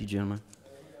 thank you, gentlemen.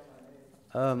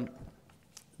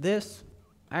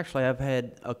 Actually, I've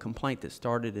had a complaint that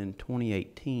started in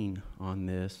 2018 on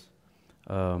this.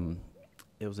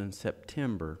 It was in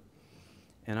September,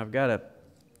 and I've got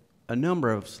a number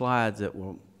of slides that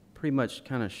will pretty much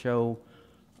kind of show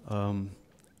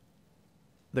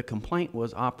the complaint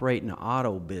was operating an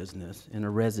auto business in a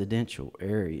residential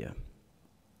area.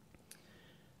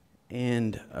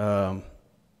 And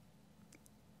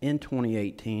in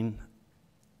 2018,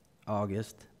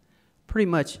 August, pretty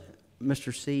much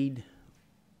Mr. Seed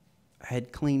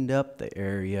had cleaned up the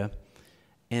area,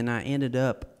 and I ended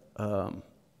up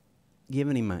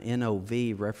giving him an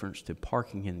NOV reference to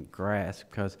parking in grass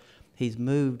because he's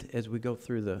moved, as we go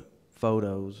through the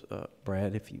photos,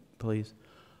 Brad, if you please.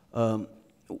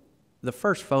 The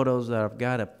first photos that I've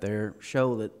got up there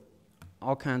show that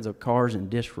all kinds of cars in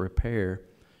disrepair,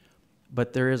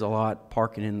 but there is a lot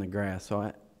parking in the grass. So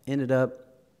I ended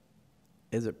up,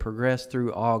 as it progressed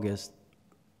through August,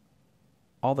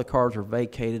 all the cars were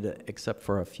vacated except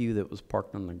for a few that was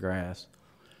parked on the grass.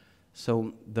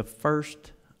 So the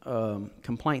first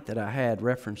complaint that I had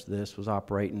referenced this was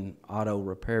operating auto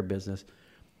repair business,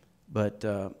 but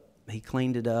he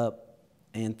cleaned it up,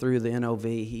 and through the NOV,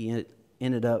 he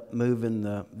ended up moving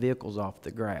the vehicles off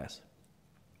the grass.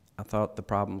 I thought the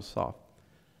problem was solved.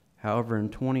 However, in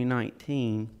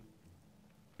 2019,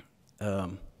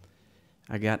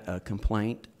 I got a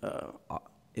complaint.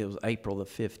 It was April the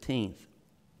 15th.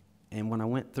 And when I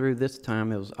went through this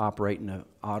time, it was operating an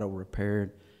auto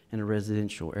repair in a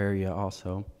residential area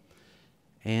also.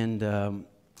 And I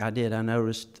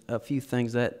noticed a few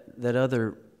things. That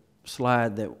other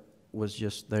slide that was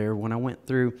just there, when I went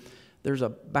through, there's a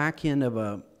back end of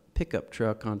a pickup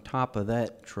truck on top of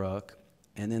that truck,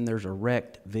 and then there's a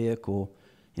wrecked vehicle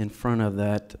in front of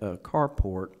that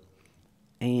carport,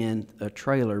 and a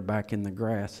trailer back in the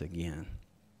grass again.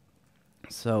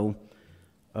 So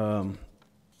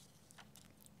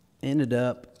ended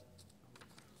up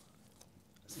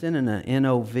sending an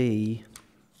NOV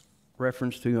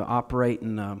reference to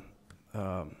operating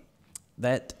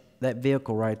that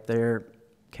vehicle right there.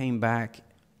 Came back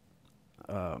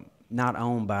not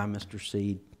owned by Mr.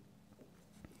 Seed,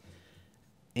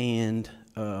 and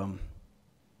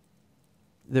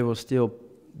there was still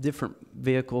different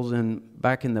vehicles, and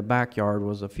back in the backyard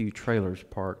was a few trailers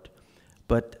parked.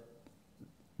 But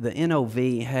the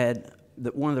NOV had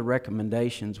one of the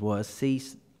recommendations was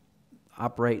cease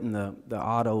operating the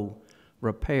auto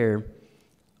repair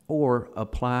or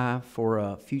apply for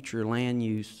a future land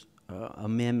use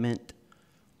amendment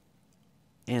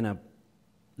and a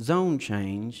zone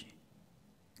change,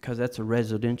 because that's a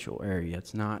residential area.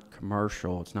 It's not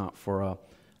commercial. It's not for a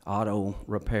auto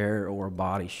repair or a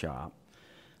body shop.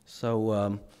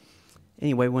 So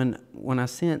anyway, when I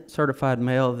sent certified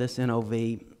mail this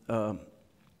NOV,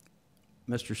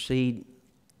 Mr. Seed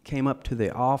came up to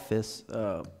the office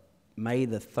May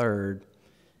the 3rd,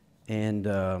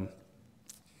 and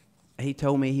he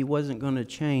told me he wasn't going to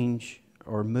change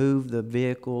or move the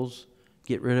vehicles,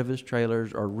 get rid of his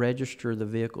trailers, or register the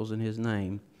vehicles in his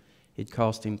name. It'd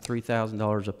cost him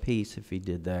 $3,000 a piece if he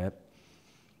did that,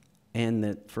 and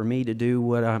that for me to do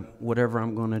whatever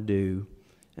I'm going to do.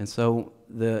 And so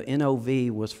the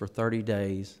NOV was for 30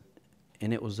 days,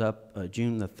 and it was up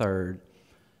June the 3rd.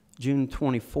 June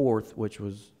 24th, which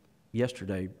was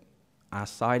yesterday, I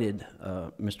cited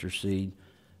Mr. Seed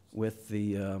with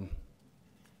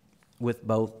with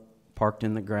both parked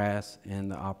in the grass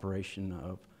and the operation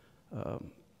of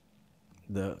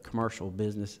the commercial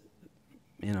business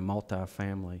in a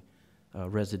multifamily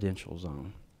residential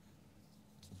zone.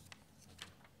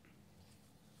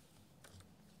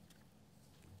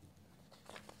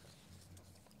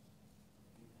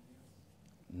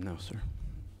 No, sir.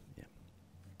 Yeah.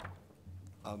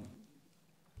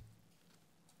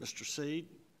 Mr. Seed?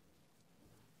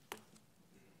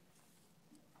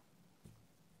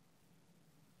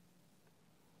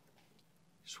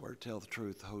 Swear to tell the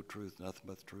truth, the whole truth, nothing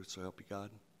but the truth, so help you God?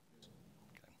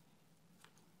 Okay.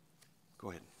 Go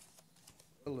ahead.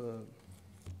 Well,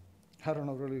 I don't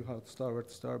know really how to start, where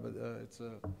to start, but it's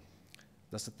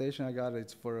the citation I got,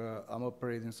 it's for I'm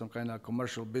operating some kind of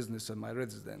commercial business at my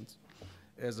residence.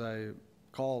 As I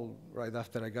called right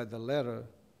after I got the letter,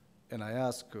 and I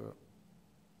asked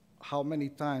how many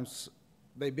times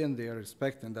they've been there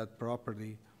inspecting that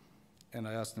property. And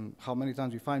I asked them, how many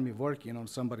times you find me working on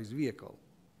somebody's vehicle?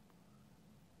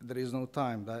 There is no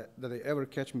time that they ever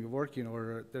catch me working,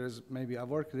 or there is maybe I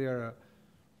work there,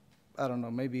 I don't know,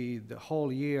 maybe the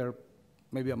whole year,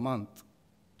 maybe a month,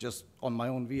 just on my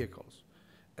own vehicles.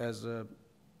 As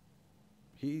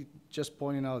he just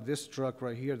pointing out this truck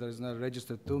right here that is not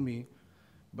registered to me,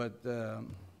 but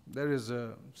there is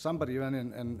somebody went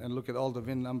in and look at all the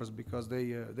VIN numbers, because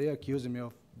they accusing me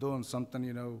of doing something,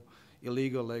 you know,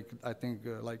 illegal, like I think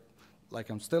like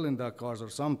I'm stealing their cars or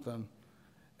something.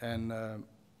 And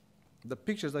the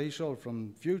pictures that he showed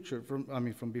from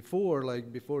from before,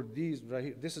 like before these right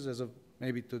here, this is as of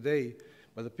maybe today,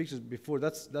 but the pictures before,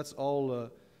 that's all.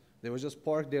 They were just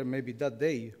parked there maybe that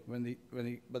day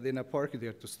but they're not parked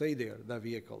there to stay there, the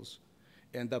vehicles.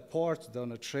 And the parts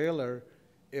on a trailer,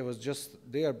 it was just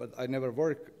there, but I never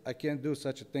work. I can't do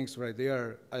such things right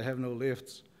there. I have no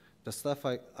lifts. The stuff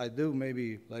I do,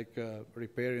 maybe like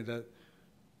repairing the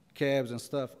cabs and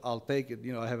stuff, I'll take it.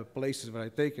 You know, I have places where I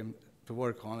take them to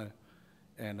work on it.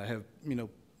 And I have, you know,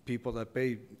 people that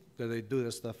pay, that they do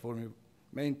this stuff for me.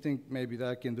 Main thing maybe that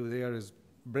I can do there is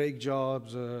brake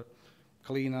jobs,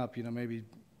 clean up, you know, maybe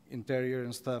interior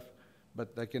and stuff.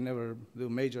 But I can never do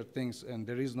major things, and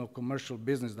there is no commercial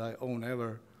business that I own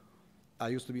ever. I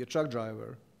used to be a truck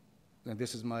driver, and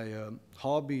this is my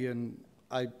hobby, and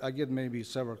I get maybe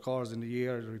several cars in a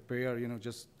year to repair, you know,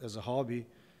 just as a hobby.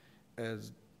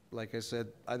 As, like I said,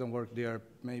 I don't work there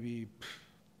maybe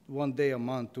 1 day a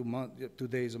month, 2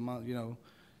 days a month, you know.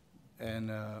 And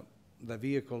the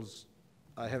vehicles,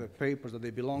 I have a paper that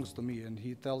they belongs to me, and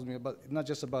he tells me about, not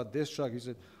just about this truck, he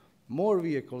said, more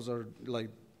vehicles are like,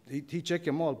 he checked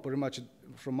them all pretty much,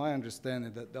 from my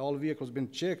understanding, that all vehicles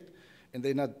been checked, and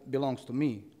they not belongs to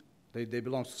me. They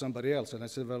belongs to somebody else. And I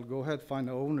said, well, go ahead, find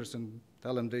the owners and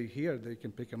tell them they're here, they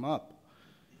can pick them up.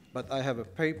 But I have a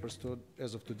paper, so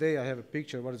as of today, I have a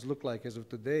picture of what it looked like as of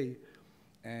today.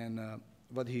 And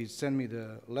what he sent me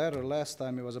the letter last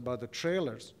time, it was about the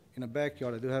trailers in the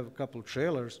backyard. I do have a couple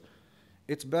trailers.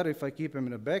 It's better if I keep them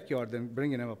in the backyard than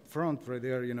bringing them up front right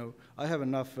there, you know. I have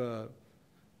enough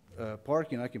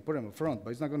parking, I can put them up front,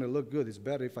 but it's not gonna look good. It's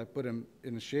better if I put them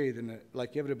in the shade, and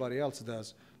like everybody else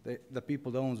does. The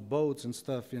people that owns boats and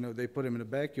stuff, you know, they put them in the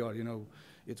backyard, you know.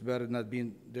 It's better not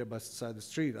being there beside the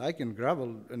street. I can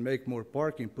gravel and make more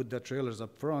parking, put the trailers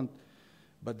up front,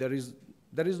 but there is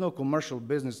no commercial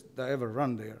business that ever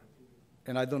run there.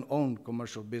 And I don't own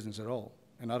commercial business at all.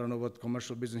 And I don't know what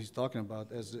commercial business he's talking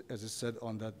about, as it said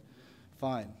on that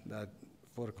fine, that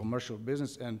for a commercial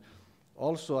business. And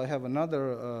also, I have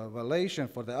another violation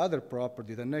for the other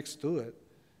property, the next to it.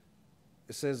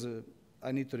 It says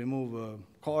I need to remove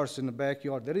cars in the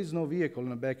backyard. There is no vehicle in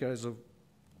the backyard as of,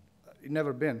 it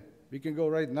never been. We can go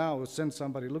right now, send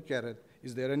somebody look at it.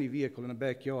 Is there any vehicle in the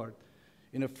backyard?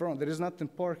 In the front, there is nothing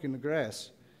parked in the grass.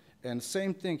 And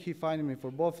same thing, he finding me for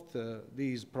both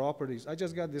these properties. I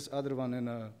just got this other one in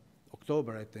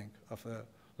October, I think, of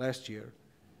last year.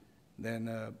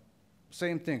 Then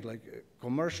same thing, like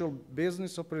commercial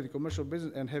business, operating commercial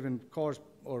business, and having cars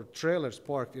or trailers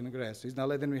parked in the grass. He's not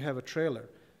letting me have a trailer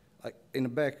like in the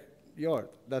backyard.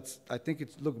 I think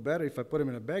it look better if I put him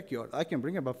in the backyard. I can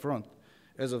bring him up front.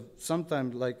 As of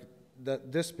sometime like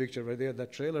this picture right there,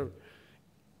 that trailer,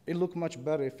 it look much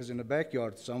better if it's in the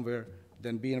backyard somewhere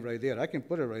than being right there. I can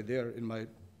put it right there in my,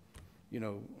 you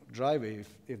know, driveway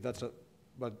if that's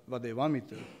what they want me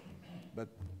to. But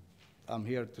I'm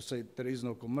here to say there is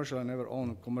no commercial. I never own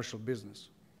a commercial business.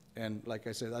 And like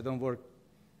I said, I don't work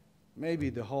maybe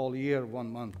the whole year, 1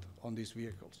 month on these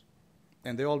vehicles.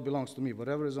 And they all belongs to me.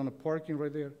 Whatever is on the parking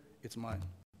right there, it's mine.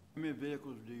 How many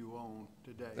vehicles do you own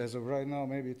today? As of right now,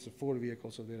 maybe it's 4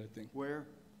 vehicles over there, I think. Where?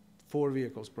 4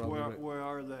 vehicles probably. Right. Where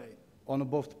are they? On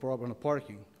above the on the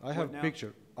parking. I have a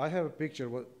picture. I have a picture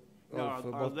of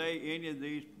Are they any of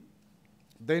these?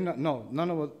 They not, no, none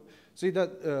of it. See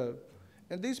that,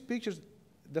 and these pictures,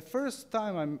 the first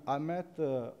time I met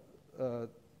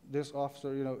this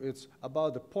officer, you know, it's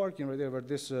about the parking right there where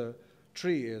this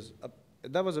tree is.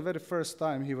 That was the very first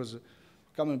time he was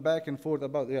coming back and forth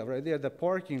about, yeah, right there, the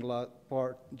parking lot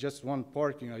part, just one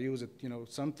parking. I use it, you know,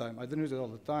 sometime. I didn't use it all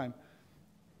the time.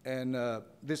 And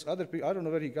this other, I don't know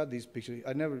where he got these pictures.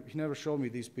 He never showed me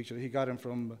these pictures. He got them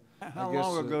from, How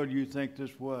long ago do you think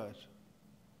this was?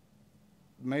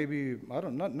 Maybe, I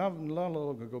don't know, not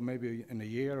long ago, maybe in a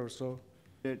year or so.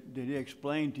 Did he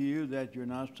explain to you that you're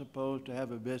not supposed to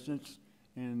have a business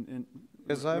in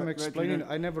As I'm explaining,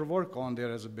 I never work on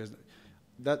there as a business.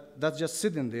 That's just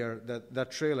sitting there,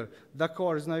 that trailer. That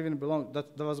car is not even belong,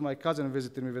 that was my cousin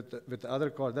visiting me with the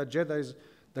other car. That Jetta is,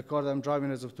 the car that I'm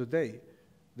driving as of today.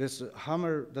 This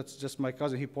Hummer, that's just my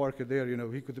cousin, he parked it there, you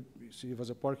know, he could see it was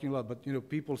a parking lot, but, you know,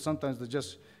 people sometimes they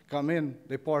just come in,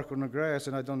 they park on the grass,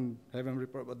 and I don't have them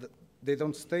report, but they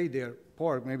don't stay there,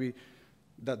 park maybe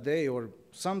that day, or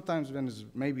sometimes when it's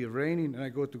maybe raining and I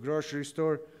go to grocery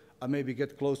store, I maybe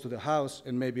get close to the house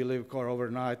and maybe leave a car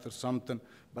overnight or something,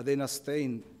 but they're not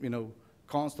staying, you know,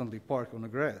 constantly parked on the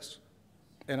grass.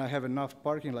 And I have enough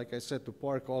parking, like I said, to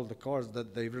park all the cars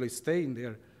that they really stay in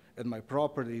there at my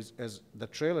properties. As the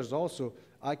trailers also,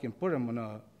 I can put them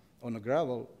on a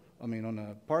gravel, on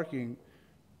a parking,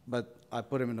 but I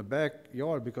put them in the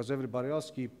backyard because everybody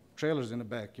else keep trailers in the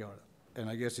backyard. And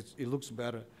I guess it looks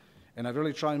better. And I'm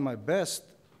really trying my best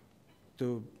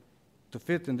to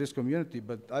fit in this community,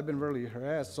 but I've been really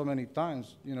harassed so many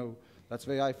times, you know, that's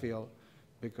the way I feel,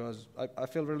 because I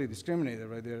feel really discriminated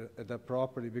right there at that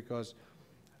property, because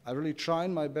I really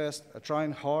trying my best, I'm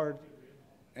trying hard,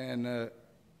 and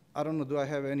I don't know, do I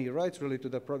have any rights really to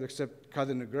that property except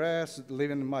cutting the grass,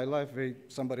 living my life the way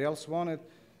somebody else wanted,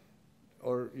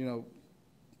 or, you know,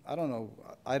 I don't know.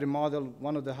 I remodeled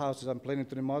one of the houses, I'm planning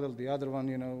to remodel the other one,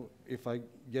 you know, if I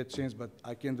get chance, but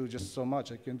I can't do just so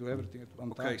much. I can't do everything at one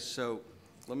time. Okay, so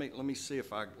let me see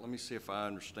if I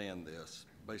understand this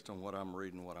based on what I'm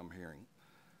reading, what I'm hearing.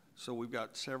 So we've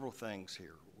got several things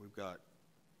here. We've got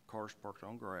cars parked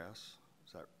on grass.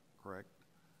 Is that correct?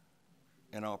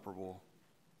 Inoperable.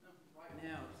 No, right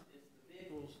now, it's the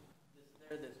vehicles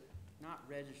that's not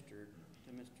registered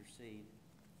to Mr. Seed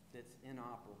that's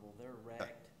inoperable. They're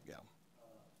wrecked. Yeah.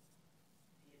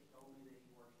 He had told me that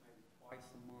he works maybe twice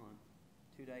a month,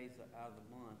 2 days out of the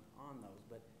month on those,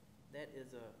 but that is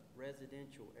a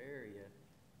residential area,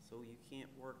 so you can't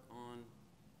work on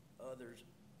others'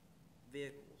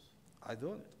 vehicles. I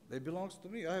don't. It belongs to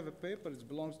me. I have a paper. It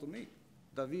belongs to me.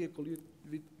 The vehicle,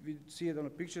 we see it on a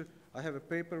picture. I have a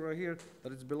paper right here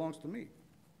that it belongs to me.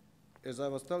 As I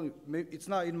was telling you, maybe it's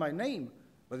not in my name,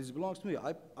 but it belongs to me.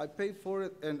 I paid for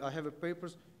it, and I have the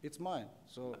papers. It's mine.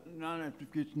 So. Not if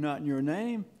it's not in your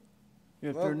name.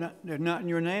 If Well- they're not in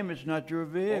your name, it's not your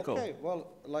vehicle. Okay.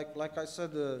 Well, like I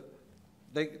said,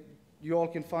 you all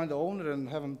can find the owner and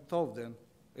have him towed then,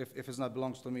 if it's not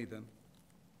belongs to me then.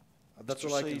 That's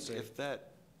all I can say.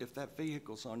 If that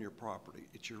vehicle's on your property,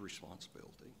 it's your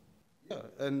responsibility. Yeah,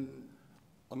 and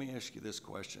Let me ask you this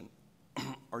question.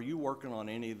 Are you working on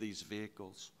any of these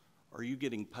vehicles? Are you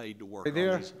getting paid to work on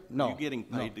there, these? no. Are you getting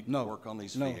paid to no, work on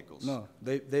these no, vehicles? No,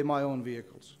 they my own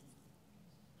vehicles.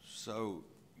 So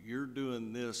you're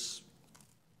doing this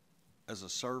as a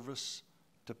service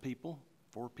to people,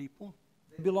 for people?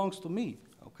 It belongs to me.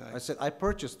 Okay. I said, I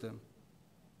purchased them.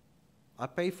 I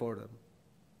pay for them.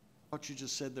 I thought you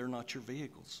just said they're not your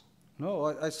vehicles. No,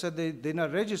 I said they're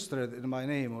not registered in my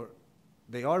name, or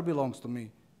they are belongs to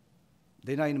me.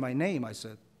 They're not in my name, I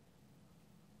said.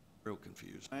 Real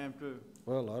confused. I am too.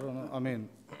 Well, I don't know, I mean,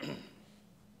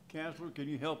 Counselor, can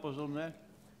you help us on that?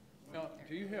 Now,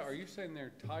 are you saying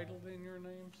they're titled in your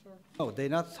name, sir? no, they're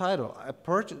not titled.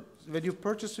 When you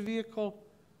purchase a vehicle,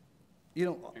 you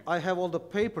know, I have all the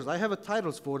papers. I have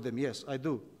titles for them, yes, I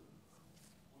do.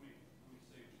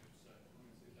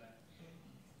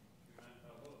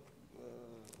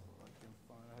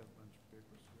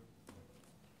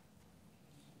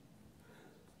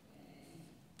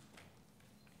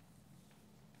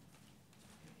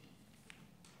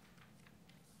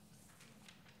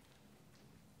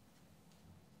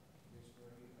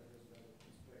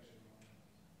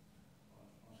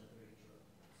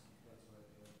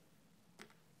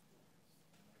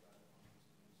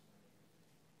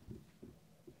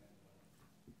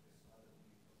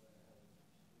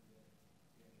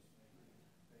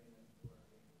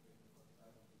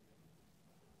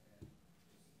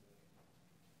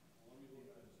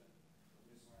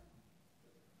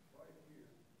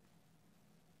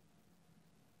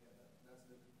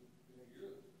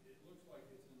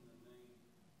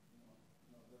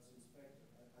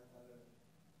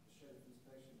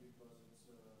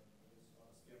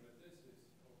 Yeah, but this is,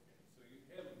 okay, so you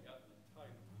haven't gotten the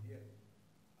title. Yeah,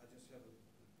 I just have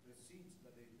receipts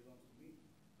that they belong to me,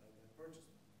 that I purchased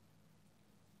them.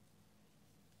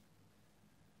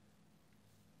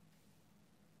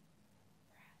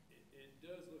 It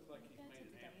does look like he's made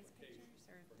an Today's application pictures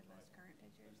or for the most title. current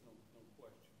pictures? There's no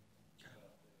question about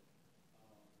that.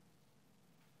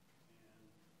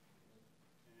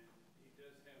 And he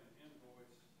does have an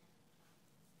invoice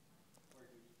where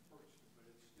he purchased it, but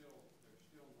it's still, they're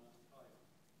still not titled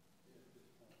at this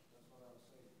point. That's what I was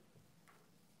saying.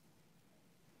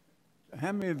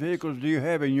 How many vehicles do you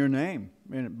have in your name,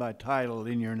 by title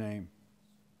in your name?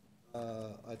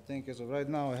 I think as of right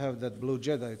now, I have that blue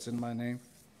Jedi, it's in my name.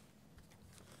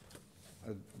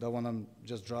 The one I'm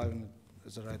just driving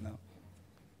is right now.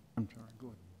 I'm sorry, go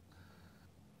ahead.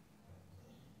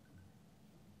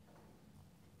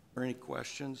 Are any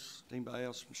questions? Anybody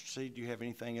else? Mr. Seed, do you have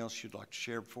anything else you'd like to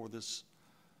share before this?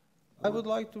 I would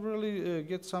like to really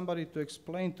get somebody to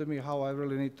explain to me how I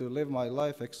really need to live my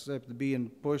life, except being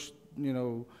pushed,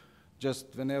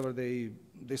 just whenever they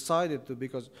decided to,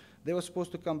 because they were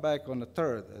supposed to come back on the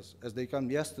 3rd, as they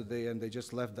come yesterday, and they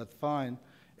just left that fine.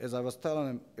 As I was telling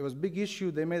them, it was a big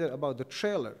issue. They made it about the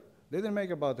trailer. They didn't make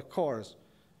it about the cars.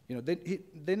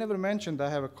 They never mentioned I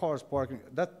have a cars parking.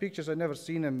 That pictures I never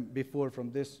seen him before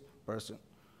from this person.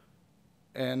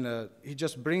 And he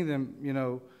just bring them,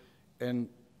 and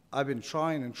I've been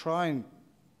trying and trying.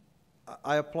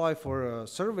 I applied for a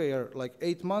surveyor like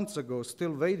 8 months ago,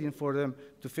 still waiting for them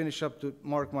to finish up to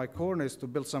mark my corners, to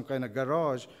build some kind of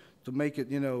garage, to make it,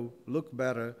 look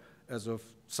better as of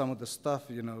some of the stuff,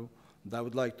 that I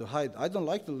would like to hide. I don't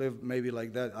like to live maybe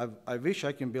like that. I wish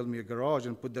I can build me a garage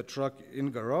and put the truck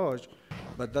in garage,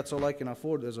 but that's all I can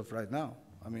afford as of right now.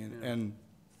 I mean, Yeah.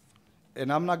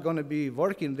 and I'm not gonna be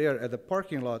working there at the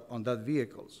parking lot on that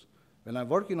vehicles. When I'm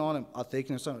working on them, I'll take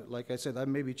some, like I said, I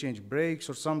maybe change brakes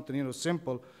or something,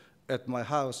 simple at my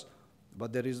house,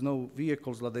 but there is no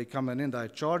vehicles that they coming in that I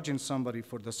charging somebody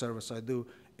for the service I do.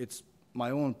 It's my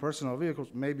own personal vehicles,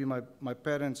 maybe my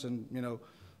parents and,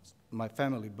 my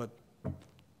family, but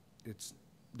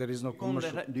there is no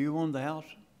commercial. Do you own the house?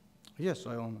 Yes,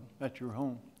 I own it. That's your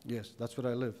home? Yes, that's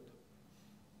where I live.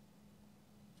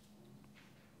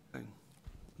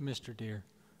 Mr. Deere,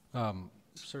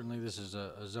 certainly this is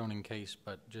a zoning case,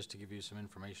 but just to give you some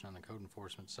information on the code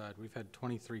enforcement side, we've had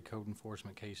 23 code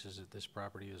enforcement cases at this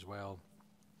property as well,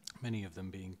 many of them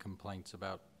being complaints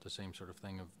about the same sort of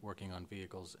thing of working on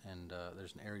vehicles, and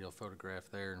there's an aerial photograph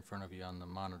there in front of you on the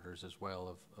monitors as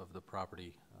well of the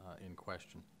property in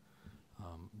question,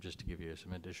 just to give you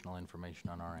some additional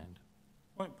information on our end.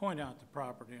 Point out the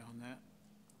property on that.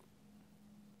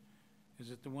 Is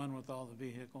it the one with all the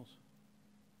vehicles?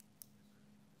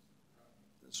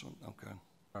 This one, okay.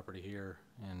 Property here,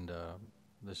 and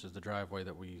this is the driveway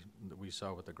that we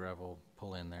saw with the gravel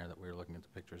pull in there that we were looking at the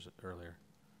pictures earlier.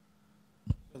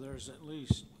 So there's at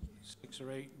least 6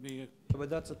 or 8 vehicles. But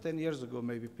that's a 10 years ago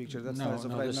maybe picture. That's not as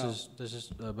of No, right this now. this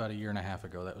is about a year and a half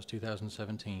ago. That was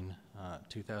 2017.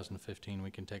 2015,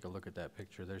 we can take a look at that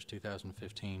picture. There's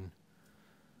 2015.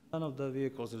 None of the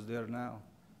vehicles is there now.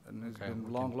 And it's Okay, been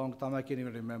we long, long time. I can't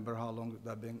even remember how long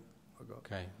that been ago.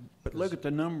 Okay. But look at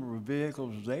the number of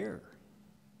vehicles there.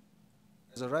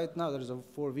 As of right now, there's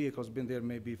 4 vehicles been there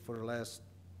maybe for the last,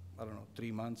 I don't know,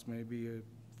 3 months, maybe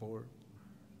 4.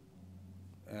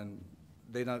 And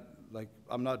they not, like,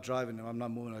 I'm not driving them. I'm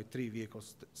not moving like 3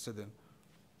 vehicles sitting.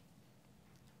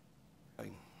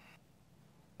 Okay.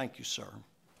 Thank you, sir.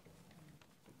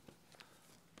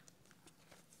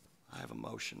 I have a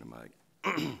motion to make.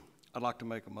 I'd like to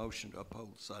make a motion to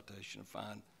uphold the citation and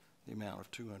fine the amount of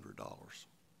 $200.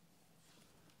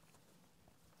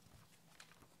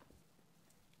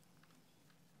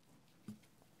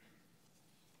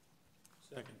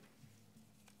 Second.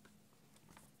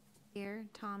 Deere,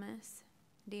 Thomas,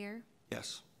 Deere,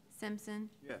 Yes. Simpson,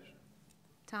 Yes.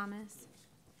 Thomas.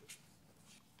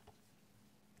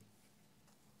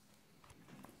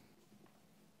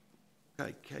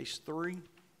 Okay, case 3.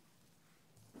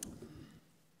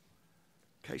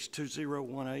 Case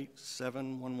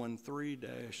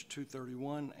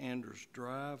 2018713-231 Anders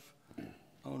Drive,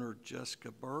 owner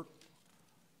Jessica Burke,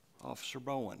 Officer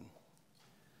Bowen.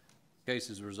 Case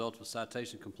is a result of a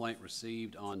citation complaint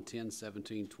received on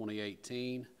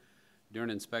 10/17/2018. During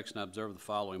inspection, I observed the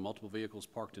following: multiple vehicles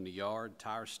parked in the yard,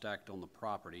 tires stacked on the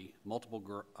property,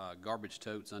 multiple garbage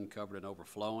totes uncovered and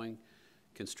overflowing,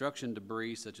 construction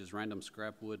debris such as random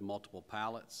scrap wood, multiple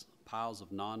pallets, piles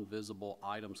of non-visible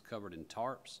items covered in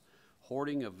tarps,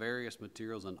 hoarding of various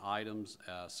materials and items,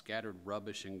 scattered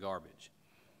rubbish and garbage.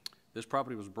 This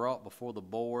property was brought before the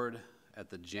board at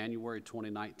the January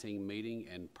 2019 meeting,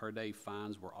 and per-day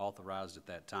fines were authorized at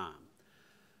that time.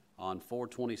 On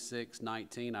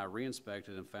 4/26/19, I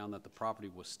re-inspected and found that the property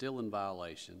was still in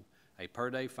violation. A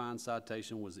per-day fine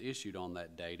citation was issued on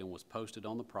that date and was posted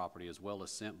on the property, as well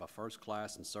as sent by first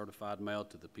class and certified mail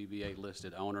to the PVA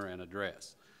listed owner and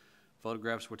address.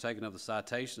 Photographs were taken of the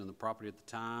citation and the property at the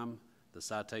time the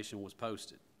citation was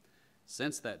posted.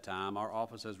 Since that time, our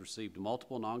office has received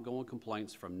multiple and ongoing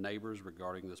complaints from neighbors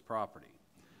regarding this property.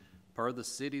 Per the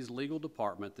city's legal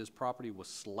department, this property was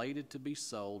slated to be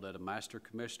sold at a master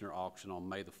commissioner auction on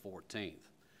May the 14th.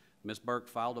 Ms. Burke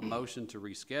filed a motion to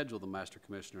reschedule the master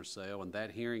commissioner sale, and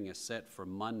that hearing is set for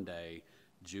Monday,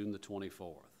 June the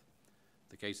 24th.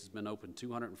 The case has been open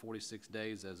 246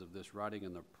 days as of this writing,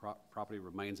 and the property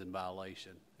remains in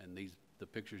violation. And the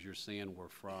pictures you're seeing were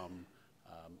from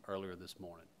earlier this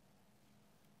morning.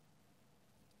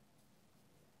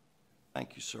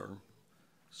 Thank you, sir.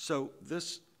 So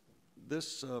this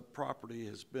property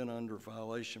has been under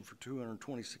violation for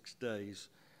 226 days.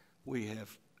 We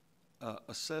have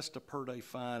assessed a per-day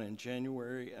fine in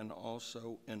January and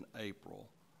also in April.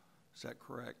 Is that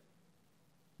correct?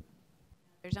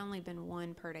 There's only been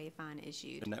one per-day fine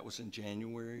issued. And that was in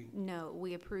January? No,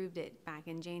 we approved it back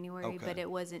in January, but Okay.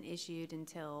 it wasn't issued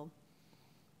until,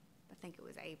 I think it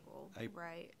was April,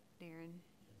 right, Darren?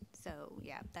 So,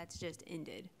 yeah, that's just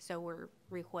ended. So we're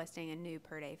requesting a new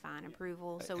per-day fine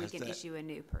approval so we Has can that- issue a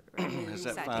new citation. Has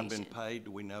that fine been paid?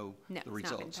 Do we know No, the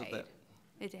it's not been results of paid. that?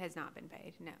 It has not been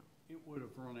paid, no. It would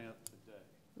have run out today.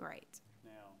 Right.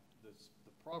 Now, the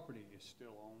property is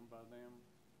still owned by them.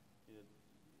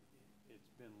 It's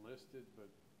been listed, but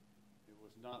it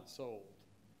was not sold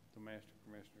to Master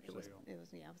Commissioner It was, Sale. it was,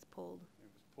 yeah, it was pulled. It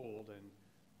was pulled, and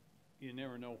you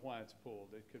never know why it's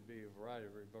pulled. It could be a variety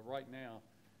of reasons, but right now,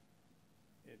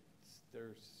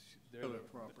 they're Other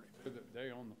property.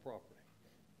 They own the property.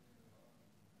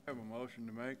 Have a motion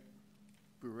to make.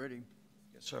 We're ready.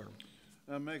 Yes, sir.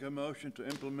 I make a motion to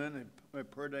implement a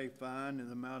per-day fine in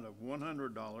the amount of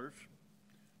 $100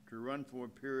 to run for a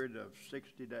period of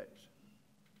 60 days.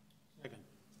 Second.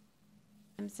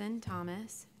 Simpson,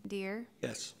 Thomas, Deere,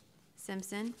 Yes.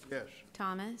 Simpson, Yes.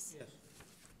 Thomas. Yes.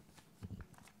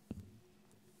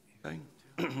 Okay,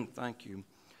 thank you.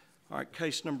 All right,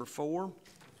 case number 4.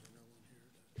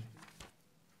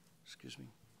 Excuse me.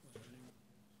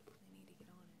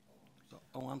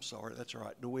 Oh, I'm sorry, that's all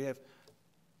right. Do we have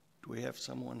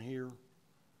someone here?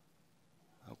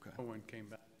 Okay. No one came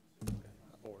back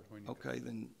forward when you. Okay,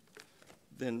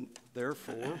 then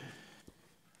therefore,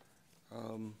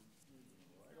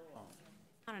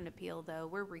 Not an appeal, though.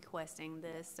 We're requesting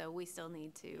this, so we still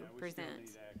need to Yeah, we still present.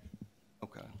 need action.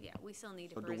 okay. Yeah, we still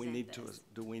need to So do present we need to, this.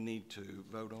 do we need to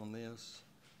vote on this?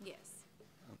 Yes.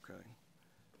 Okay,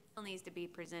 Still needs to be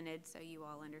presented so you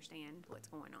all understand what's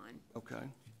going on.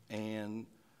 okay. And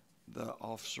the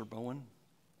Officer Bowen?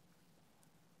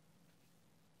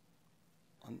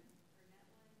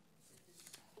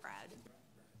 Brad.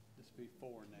 This be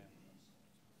 4 now.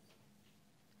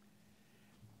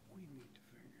 We need to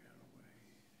figure out a way.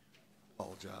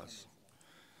 Apologize.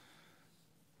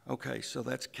 Okay, so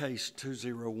that's case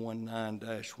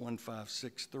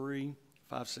 2019-1563,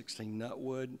 516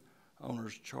 Nutwood,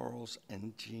 owners Charles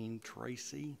and Jean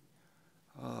Tracy,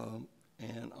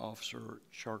 and Officer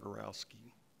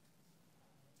Chargarowski.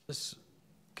 This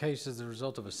case is the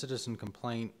result of a citizen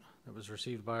complaint that was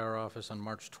received by our office on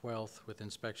March 12th with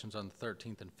inspections on the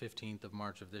 13th and 15th of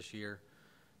March of this year.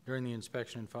 During the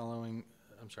inspection, the following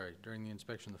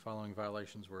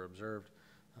violations were observed.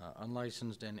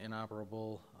 Unlicensed and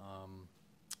inoperable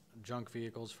junk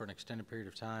vehicles for an extended period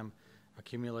of time,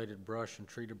 accumulated brush and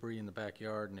tree debris in the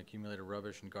backyard, and accumulated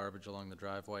rubbish and garbage along the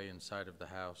driveway and side of the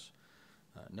house.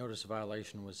 Notice of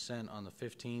violation was sent on the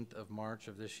 15th of March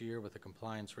of this year with a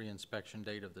compliance reinspection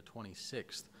date of the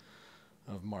 26th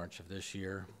of March of this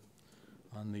year.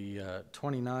 On the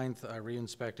 29th, I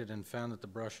re-inspected and found that the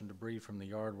brush and debris from the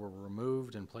yard were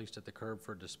removed and placed at the curb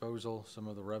for disposal. Some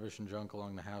of the rubbish and junk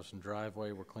along the house and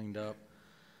driveway were cleaned up,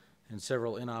 and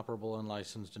several inoperable,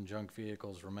 unlicensed, and junk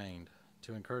vehicles remained.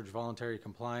 To encourage voluntary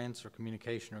compliance or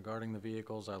communication regarding the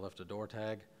vehicles, I left a door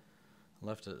tag. I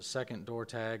left a second door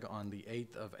tag on the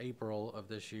 8th of April of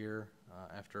this year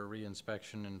after a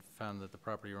re-inspection and found that the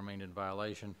property remained in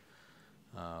violation.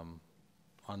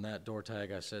 On that door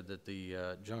tag, I said that the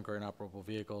junk or inoperable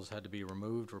vehicles had to be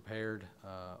removed, repaired,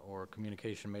 or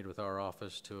communication made with our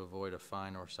office to avoid a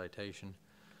fine or citation.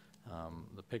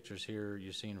 The pictures here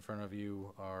you see in front of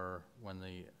you are when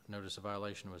the notice of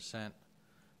violation was sent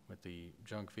with the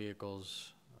junk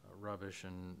vehicles, rubbish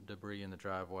and debris in the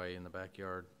driveway in the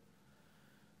backyard.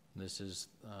 This is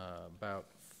about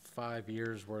 5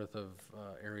 years worth of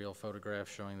aerial photographs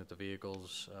showing that the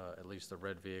vehicles, at least the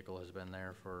red vehicle, has been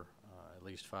there for at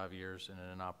least 5 years in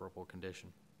an inoperable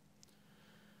condition.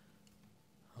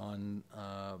 On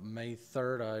May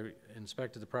 3rd, I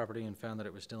inspected the property and found that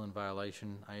it was still in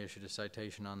violation. I issued a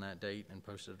citation on that date and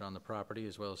posted it on the property,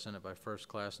 as well as sent it by first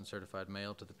class and certified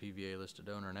mail to the PVA listed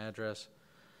owner and address.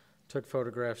 Took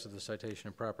photographs of the citation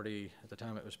of property at the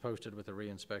time it was posted with a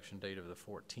re-inspection date of the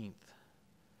 14th.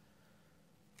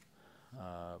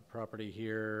 Property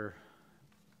here,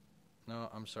 no,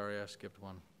 I'm sorry, I skipped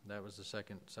one. That was the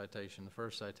second citation. The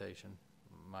first citation,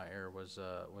 my error, was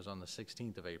on the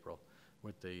 16th of April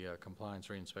with the compliance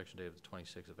re-inspection date of the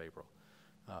 26th of April.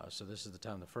 So this is the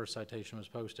time the first citation was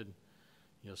posted.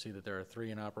 You'll see that there are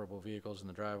 3 inoperable vehicles in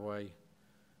the driveway.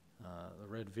 The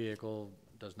red vehicle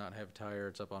does not have a tire.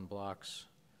 It's up on blocks.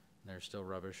 There's still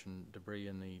rubbish and debris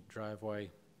in the driveway.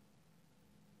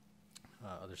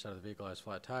 Other side of the vehicle has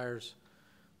flat tires.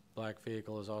 Black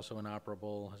vehicle is also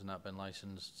inoperable, has not been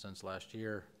licensed since last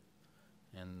year.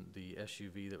 And the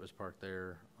SUV that was parked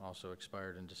there also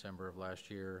expired in December of last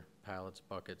year. Pallets,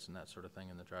 buckets, and that sort of thing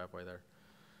in the driveway there.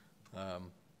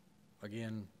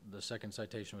 Again, the second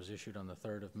citation was issued on the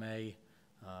 3rd of May,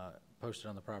 posted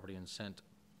on the property and sent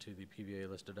to the PVA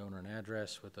listed owner and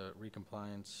address with a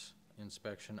recompliance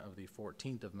inspection of the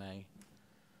 14th of May.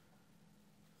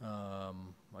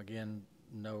 Again,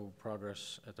 no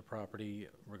progress at the property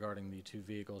regarding the 2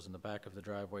 vehicles in the back of the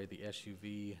driveway. The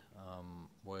SUV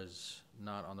was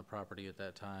not on the property at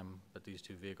that time, but these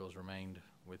 2 vehicles remained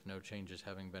with no changes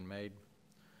having been made.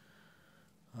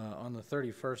 On the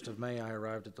 31st of May, I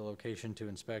arrived at the location to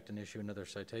inspect and issue another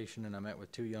citation, and I met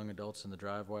with 2 young adults in the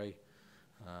driveway.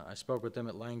 I spoke with them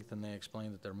at length, and they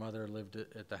explained that their mother lived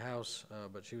at the house,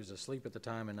 but she was asleep at the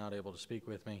time and not able to speak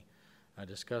with me. I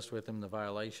discussed with them the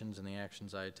violations and the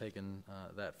actions I had taken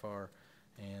that far,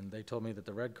 and they told me that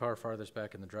the red car farthest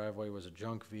back in the driveway was a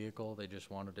junk vehicle. They just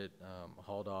wanted it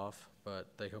hauled off,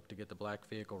 but they hoped to get the black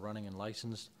vehicle running and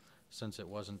licensed since it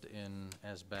wasn't in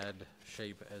as bad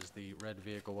shape as the red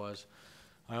vehicle was.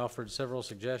 I offered several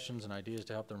suggestions and ideas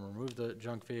to help them remove the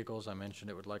junk vehicles. I mentioned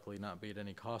it would likely not be at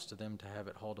any cost to them to have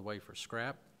it hauled away for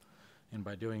scrap, and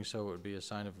by doing so, it would be a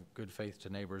sign of good faith to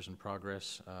neighbors and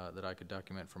progress that I could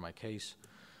document for my case.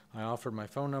 I offered my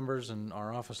phone numbers and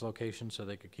our office location so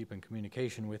they could keep in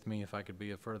communication with me if I could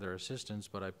be of further assistance,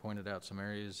 but I pointed out some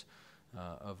areas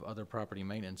of other property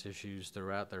maintenance issues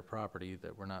throughout their property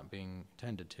that were not being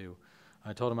tended to.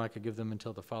 I told them I could give them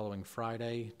until the following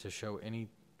Friday to show any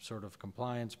sort of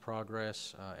compliance,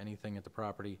 progress, anything at the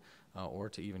property, or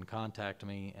to even contact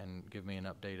me and give me an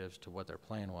update as to what their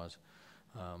plan was.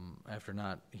 After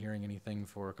not hearing anything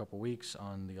for a couple weeks,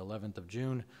 on the 11th of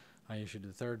June, I issued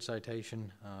the 3rd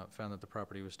citation, found that the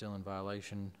property was still in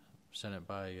violation, sent it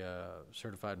by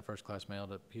certified and first-class mail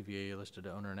to PVA listed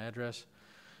owner and address,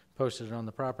 posted it on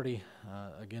the property.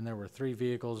 Again, there were 3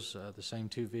 vehicles, the same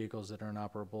 2 vehicles that are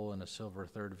inoperable, and a silver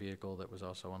 3rd vehicle that was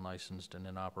also unlicensed and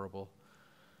inoperable.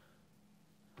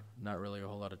 Not really a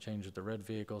whole lot of change with the red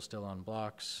vehicle, still on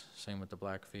blocks. Same with the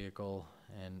black vehicle,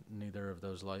 and neither of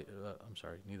those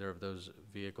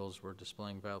vehicles were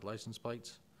displaying valid license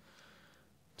plates.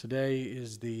 Today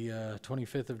is the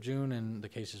 25th of June, and the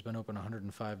case has been open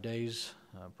 105 days.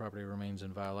 Property remains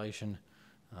in violation.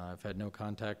 I've had no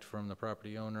contact from the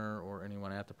property owner or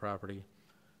anyone at the property.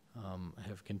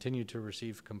 Have continued to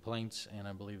receive complaints, and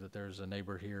I believe that there's a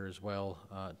neighbor here as well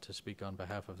to speak on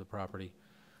behalf of the property.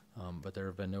 But there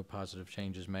have been no positive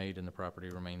changes made, and the property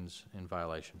remains in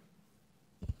violation.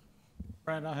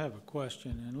 Brad, I have a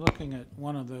question. In looking at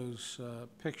one of those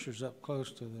pictures up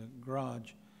close to the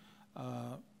garage,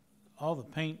 all the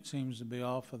paint seems to be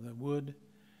off of the wood.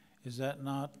 Is that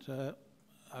not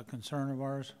a concern of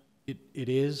ours? It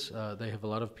is. They have a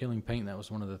lot of peeling paint. That was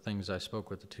one of the things I spoke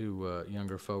with the 2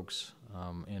 younger folks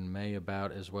in May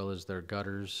about, as well as their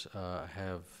gutters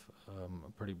have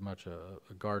pretty much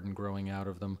a garden growing out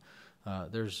of them.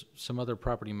 There's some other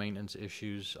property maintenance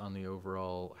issues on the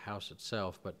overall house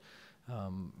itself, but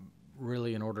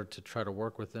really in order to try to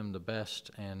work with them the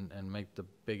best and make the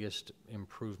biggest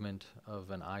improvement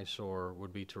of an eyesore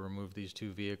would be to remove these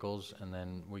 2 vehicles, and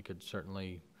then we could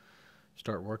certainly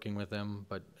start working with them.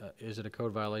 But is it a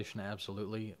code violation?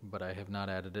 Absolutely, but I have not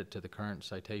added it to the current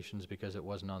citations because it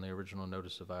wasn't on the original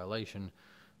notice of violation,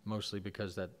 mostly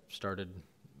because that started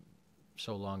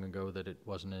so long ago that it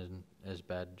wasn't in as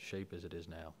bad shape as it is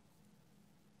now.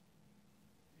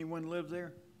 Anyone live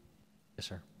there? Yes,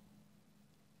 sir.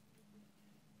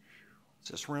 Is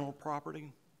this rental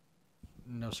property?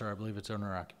 No, sir, I believe it's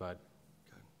owner occupied.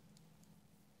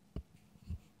 Okay.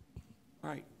 All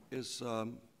right,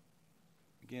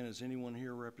 again, is anyone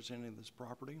here representing this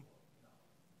property?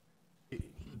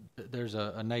 There's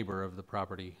a neighbor of the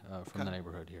property from the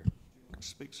neighborhood here.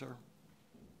 Speak, sir.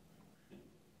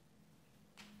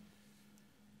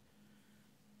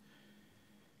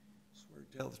 Swear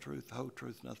to tell the truth, the whole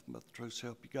truth, nothing but the truth, so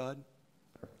help you God.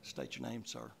 State your name,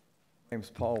 sir. My name's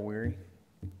Paul Weary.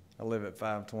 I live at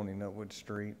 520 Nutwood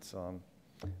Street, so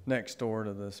I'm next door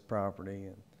to this property.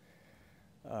 And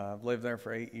I've lived there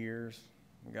for 8 years.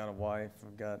 I've got a wife.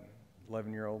 I've got an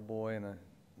 11-year-old boy and a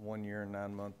 1-year and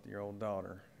 9-month-old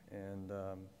daughter. And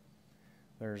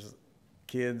there's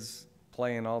kids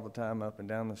playing all the time up and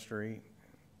down the street.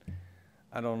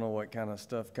 I don't know what kind of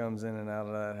stuff comes in and out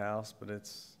of that house, but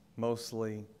it's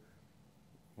mostly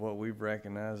what we've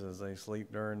recognized is they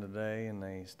sleep during the day and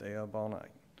they stay up all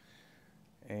night.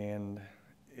 And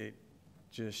it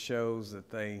just shows that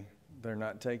they're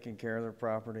not taking care of their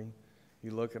property.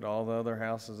 You look at all the other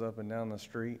houses up and down the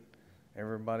street,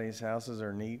 everybody's houses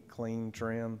are neat, clean,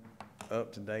 trim,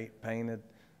 up to date, painted,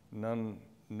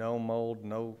 no mold,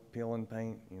 no peeling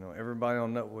paint. You know, everybody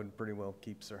on Nutwood pretty well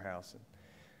keeps their house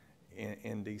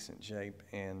in decent shape,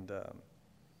 and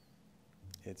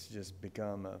it's just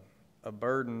become a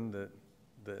burden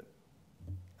that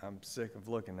I'm sick of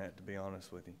looking at, to be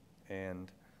honest with you.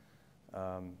 And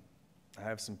I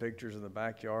have some pictures of the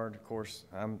backyard. Of course,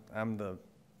 I'm the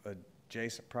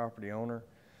adjacent property owner.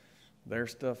 Their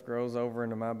stuff grows over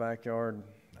into my backyard.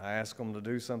 I ask them to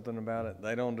do something about it.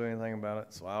 They don't do anything about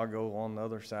it, so I'll go on the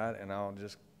other side and I'll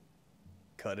just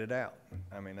cut it out.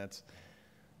 I mean, that's,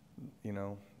 you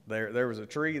know, there was a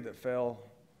tree that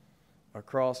fell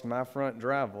across my front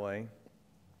driveway,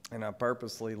 and I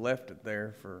purposely left it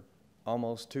there for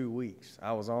almost 2 weeks.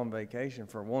 I was on vacation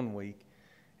for 1 week,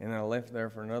 and I left there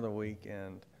for another week,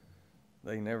 and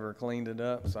they never cleaned it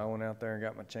up, so I went out there and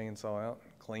got my chainsaw out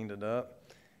and cleaned it up.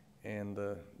 And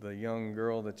the young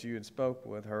girl that you had spoke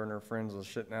with, her and her friends was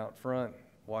sitting out front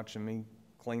watching me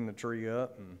clean the tree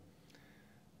up, and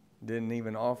didn't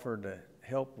even offer to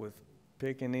help with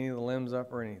picking any of the limbs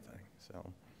up or anything.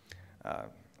 So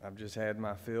I've just had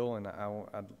my fill, and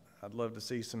I'd love to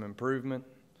see some improvement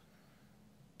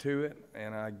to it,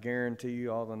 and I guarantee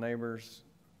you all the neighbors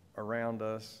around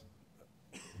us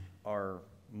are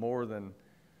more than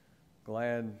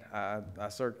glad. I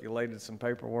circulated some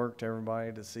paperwork to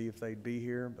everybody to see if they'd be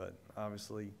here, but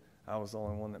obviously I was the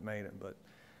only one that made it. But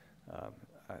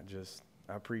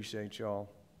I appreciate y'all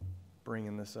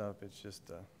bringing this up. It's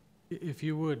just If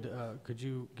you would, could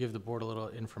you give the board a little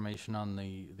information on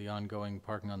the ongoing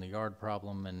parking on the yard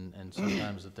problem, and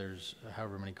sometimes that there's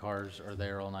however many cars are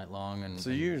there all night long? And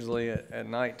so usually at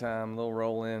nighttime they'll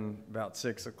roll in about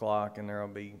 6 o'clock, and there'll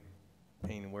be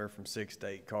anywhere from 6 to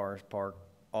 8 cars parked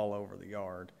all over the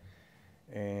yard.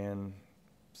 And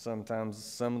sometimes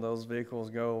some of those vehicles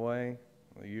go away.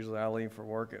 Usually I leave for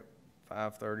work at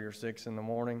 5:30 or 6 in the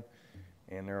morning,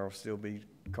 and there will still be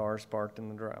cars parked in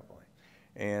the driveway.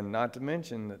 And not to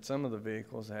mention that some of the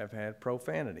vehicles have had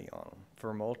profanity on them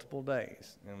for multiple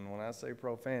days. And when I say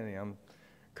profanity, I'm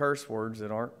curse words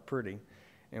that aren't pretty.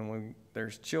 And when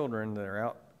there's children that are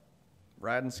out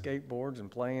riding skateboards and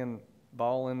playing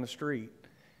ball in the street,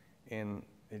 and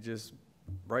it just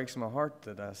breaks my heart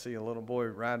that I see a little boy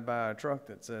ride by a truck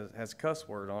that has a cuss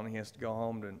word on it. He has to go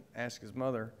home and ask his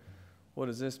mother, what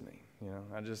does this mean? You know,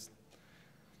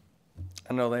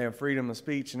 I know they have freedom of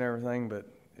speech and everything, but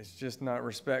it's just not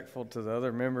respectful to the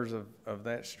other members of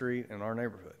that street and our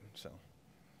neighborhood. So,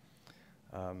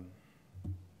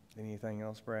 anything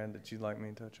else, Brad, that you'd like me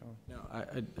to touch on? No,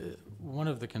 one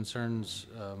of the concerns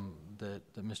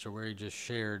that Mr. Wary just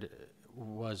shared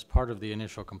was part of the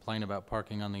initial complaint about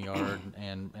parking on the yard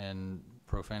and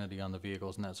profanity on the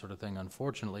vehicles and that sort of thing.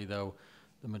 Unfortunately, though,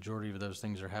 the majority of those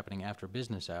things are happening after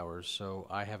business hours, so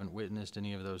I haven't witnessed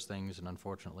any of those things, and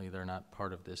unfortunately they're not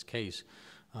part of this case.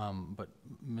 But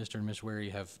Mr. and Ms. Wary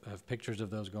have pictures of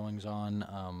those goings on,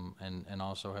 and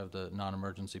also have the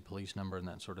non-emergency police number and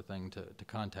that sort of thing to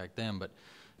contact them. But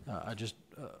I just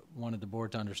wanted the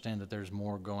board to understand that there's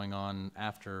more going on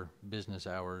after business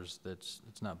hours that's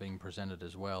not being presented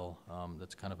as well.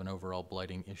 That's kind of an overall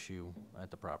blighting issue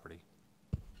at the property.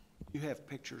 You have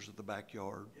pictures of the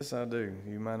backyard. Yes, I do.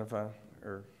 You mind if I,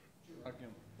 or? I can.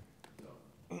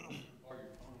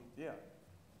 Yeah.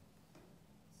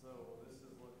 So this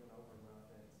is looking over my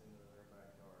fence into their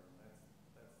backyard, and that's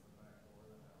the back door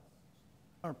of the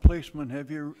house. Our policeman,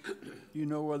 you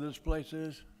know where this place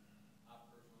is? I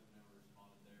personally have never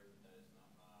responded there, but that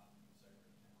is not my second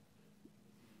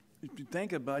account. If you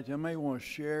think about it, you may want to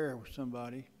share with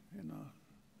somebody, you know.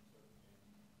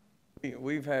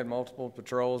 We've had multiple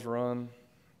patrols run.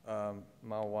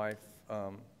 My wife,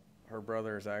 her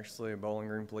brother is actually a Bowling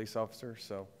Green police officer,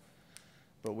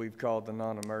 but we've called the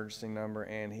non-emergency number,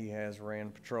 and he has ran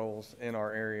patrols in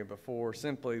our area before,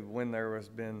 simply when there has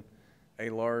been a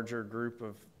larger group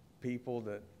of people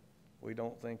that we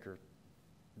don't think are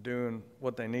doing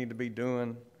what they need to be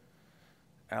doing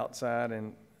outside.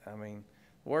 And I mean,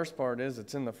 the worst part is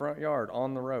it's in the front yard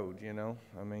on the road, you know.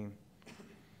 I mean,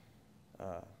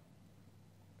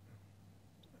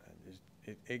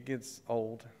 it gets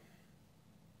old,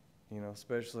 you know,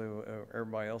 especially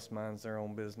everybody else minds their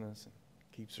own business and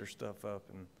keeps their stuff up,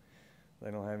 and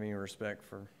they don't have any respect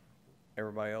for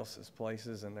everybody else's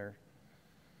places and their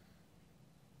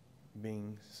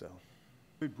beings. So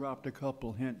We dropped a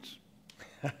couple hints.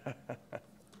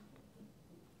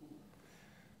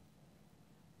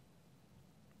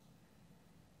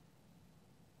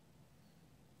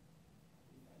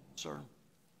 Sir?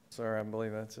 Sir, I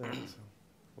believe that's it. So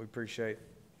we appreciate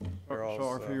your all's,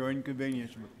 Sorry for your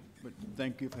inconvenience, but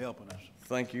thank you for helping us.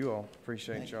 Thank you all.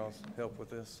 Appreciate y'all's help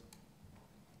with this.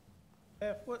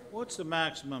 Jeff, what's the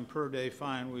maximum per day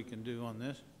fine we can do on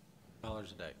this? $1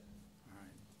 a day.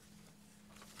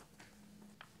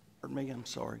 Pardon me, I'm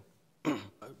sorry.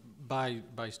 By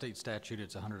state statute,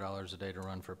 it's $100 a day to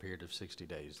run for a period of 60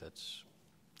 days.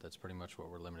 That's pretty much what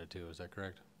we're limited to. Is that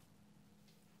correct?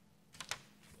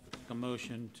 A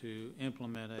motion to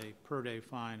implement a per-day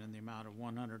fine in the amount of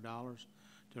 $100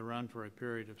 to run for a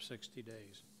period of 60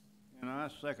 days. And I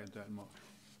second that motion.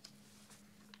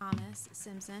 Thomas,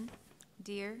 Simpson,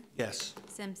 Deere, Yes.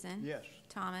 Simpson. Yes.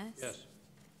 Thomas. Yes.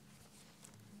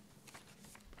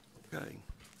 Okay.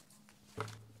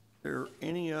 There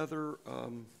any other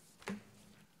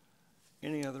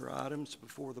items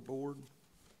before the board?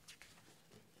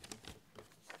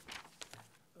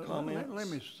 Comments? Let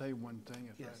me say one thing.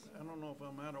 Yes. I don't know if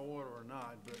I'm out of order or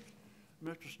not, but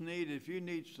Mr. Sneed, if you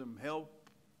need some help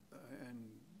and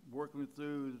working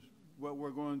through what we're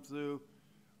going through,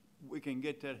 we can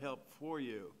get that help for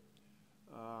you.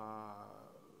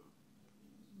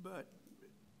 But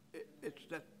it's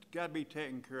that's got to be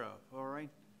taken care of, all right?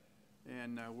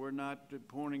 And we're not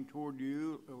pointing toward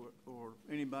you or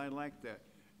anybody like that.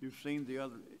 You've seen the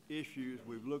other issues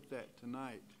we've looked at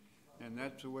tonight, and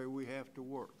that's the way we have to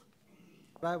work.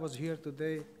 I was here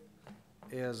today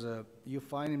as you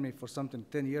finding me for something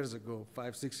 10 years ago,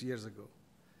 5, 6 years ago.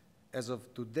 As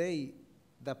of today,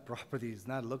 that property is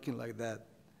not looking like that.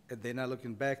 And they're not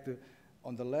looking back to,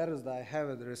 on the letters that I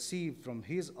have received from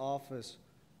his office,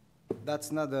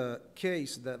 that's not the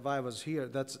case that I was here.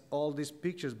 That's all these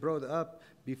pictures brought up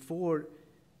before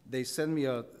they sent me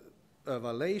a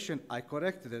violation. I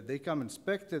corrected it. They come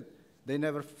inspect it. They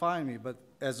never find me. But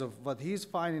as of what he's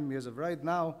finding me as of right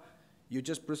now, you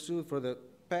just pursued for the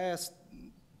past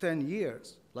 10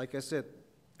 years. Like I said,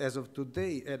 as of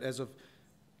today, and as of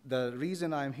the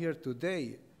reason I'm here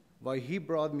today, why he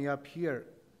brought me up here,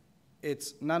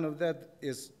 it's none of that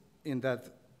is in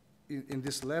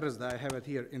these letters that I have it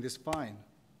here, in this fine.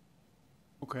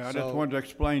 Okay, I just wanted to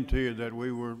explain to you that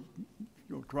we were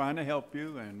trying to help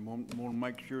you and want to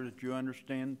make sure that you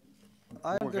understand.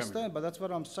 I understand, but that's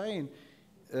what I'm saying.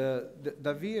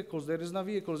 The vehicles, there is no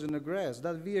vehicles in the grass.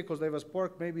 That vehicles, they was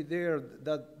parked maybe there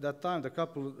that time, the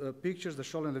couple pictures that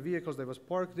showing the vehicles, they was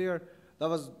parked there, that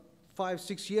was 5,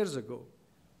 6 years ago.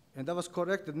 And that was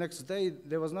corrected next day,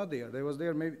 they was not there. They was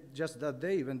there maybe just that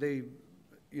day when they,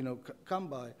 come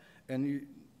by.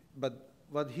 But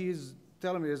what he's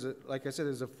telling me is, like I said,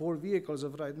 there's 4 vehicles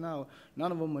of right now,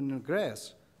 none of them in the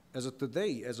grass. As of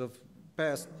today, as of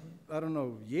past, I don't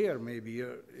know, year maybe,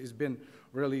 it's been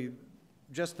really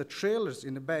just the trailers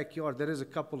in the backyard. There is a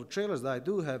couple of trailers that I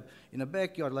do have in the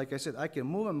backyard. Like I said, I can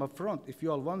move them up front if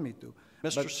you all want me to.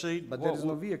 Mr. Seed, but there is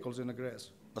no vehicles in the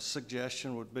grass. A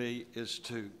suggestion would be is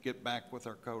to get back with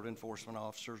our code enforcement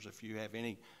officers if you have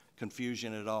any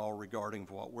confusion at all regarding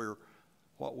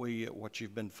what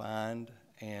you've been fined.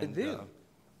 And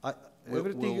I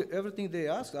did. Everything they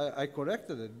asked, I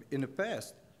corrected it in the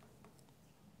past.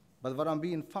 But what I'm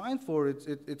being fined for,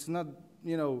 it's not,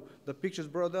 the pictures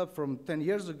brought up from 10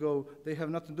 years ago, they have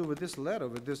nothing to do with this letter,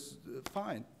 with this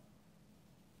fine.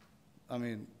 I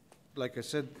mean, like I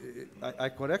said, I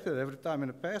corrected every time in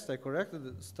the past. I corrected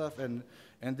the stuff, and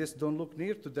this don't look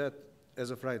near to that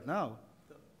as of right now.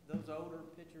 Those older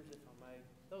pictures, if I may,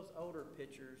 those older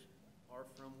pictures are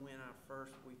from when I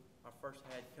first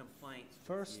had complaints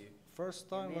with you. First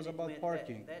time And was then about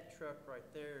parking. That truck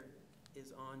right there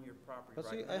is on your property But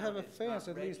right see, now. I have a It's fence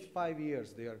not at least registered. 5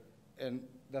 years there, and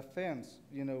the fence,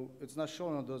 it's not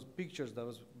shown on those pictures that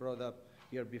was brought up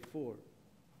here before.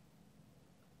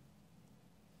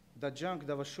 The junk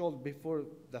that was shown before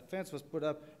the fence was put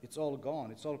up, it's all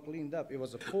gone. It's all cleaned up. It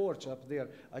was a porch up there.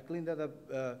 I cleaned that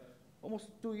up almost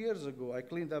 2 years ago. I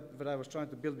cleaned up when I was trying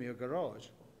to build me a garage.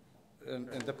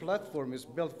 And the platform is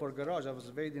built for garage. I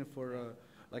was waiting for,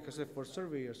 like I said, for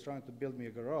surveyors trying to build me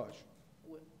a garage.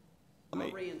 I'll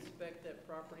re-inspect that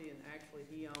property, and actually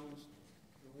he owns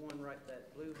the one right,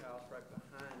 that blue house right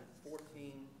behind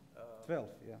 12,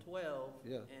 yeah. 12,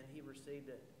 Yeah. and he received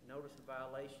a notice of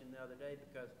violation the other day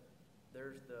because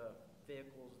there's the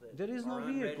vehicles that There is no are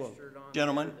vehicle. unregistered on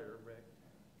Gentlemen. there that are wrecked.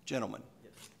 Gentlemen,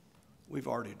 Yes. we've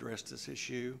already addressed this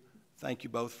issue. Thank you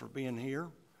both for being here.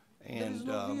 There is And,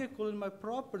 no vehicle in my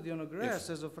property on the grass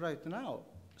as of right now.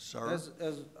 sir,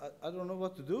 I don't know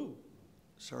what to do.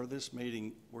 sir, this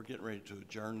meeting, we're getting ready to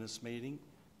adjourn this meeting.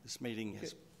 This meeting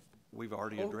we've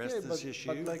already addressed this issue.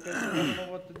 But like I said, I don't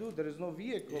know what to do. There is no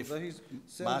vehicle, If but he's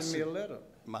my sending me a letter.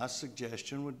 My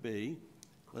suggestion would be,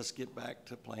 let's get back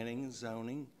to planning and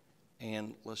zoning,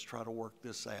 and let's try to work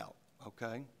this out,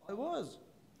 okay? I was.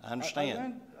 I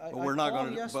understand, but I we're not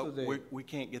called gonna, but yesterday. we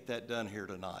can't get that done here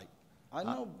tonight. I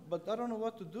know, but I don't know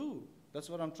what to do. That's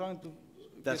what I'm trying to.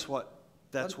 That's get- what,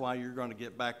 that's why you're gonna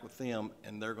get back with them,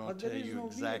 and they're gonna But there tell is you no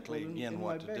exactly vehicle again in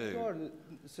what my to do backyard,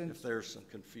 if since, there's some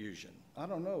confusion. I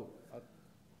don't know.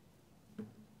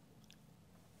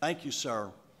 Thank you,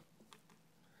 sir.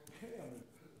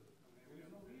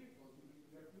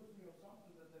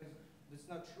 It's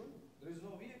not true. There is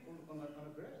no vehicle on the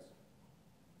grass.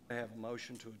 I have a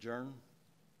motion to adjourn.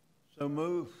 So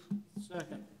move.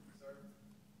 Second.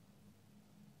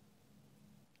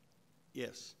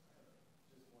 Yes.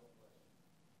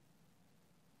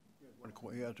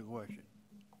 He has a question.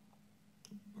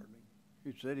 Pardon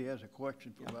me? He said he has a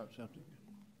question about something.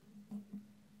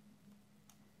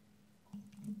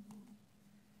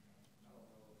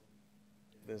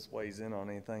 This weighs in on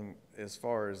anything as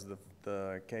far as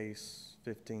the case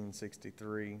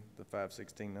 1563, the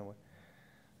 516 no way.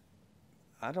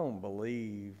 I don't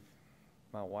believe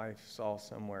my wife saw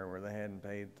somewhere where they hadn't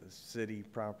paid the city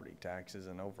property taxes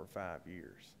in over 5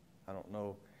 years. I don't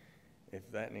know if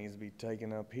that needs to be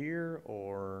taken up here,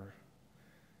 or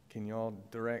can y'all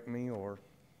direct me or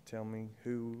tell me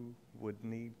who would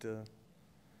need to?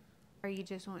 Are you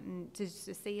just wanting to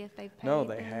see if they've paid? No,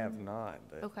 they them? have not.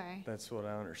 But Okay. that's what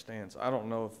I understand. So I don't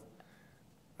know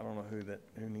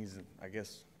who needs it, I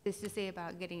guess. Just to see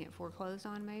about getting it foreclosed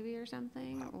on maybe or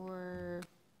something, or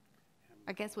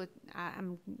I guess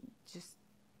I'm just,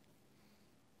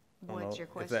 I don't what's know your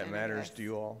question? if that I matters guess? to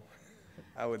you all.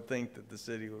 I would think that the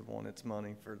city would want its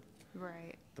money for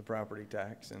Right, the property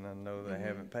tax, and I know they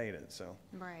haven't paid it, so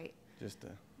right. just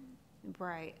to,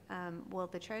 Right. Well,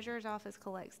 the treasurer's office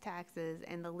collects taxes,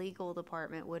 and the legal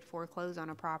department would foreclose on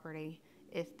a property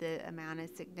if the amount is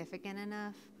significant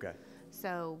enough. okay,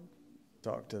 So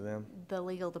talk to them. the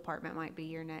legal department might be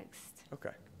your next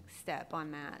Okay, step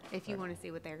on that, if you want to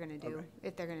see what they're going to do, Okay.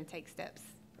 if they're going to take steps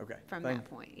okay. from Thank- that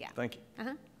point, yeah. Thank you.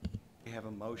 Uh-huh. We have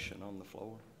a motion on the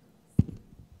floor.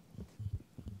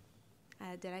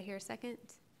 Did I hear a second?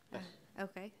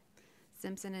 Okay.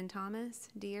 Simpson and Thomas,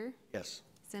 Deere, Yes.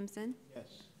 Simpson,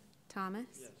 Yes. Thomas.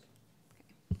 Yes.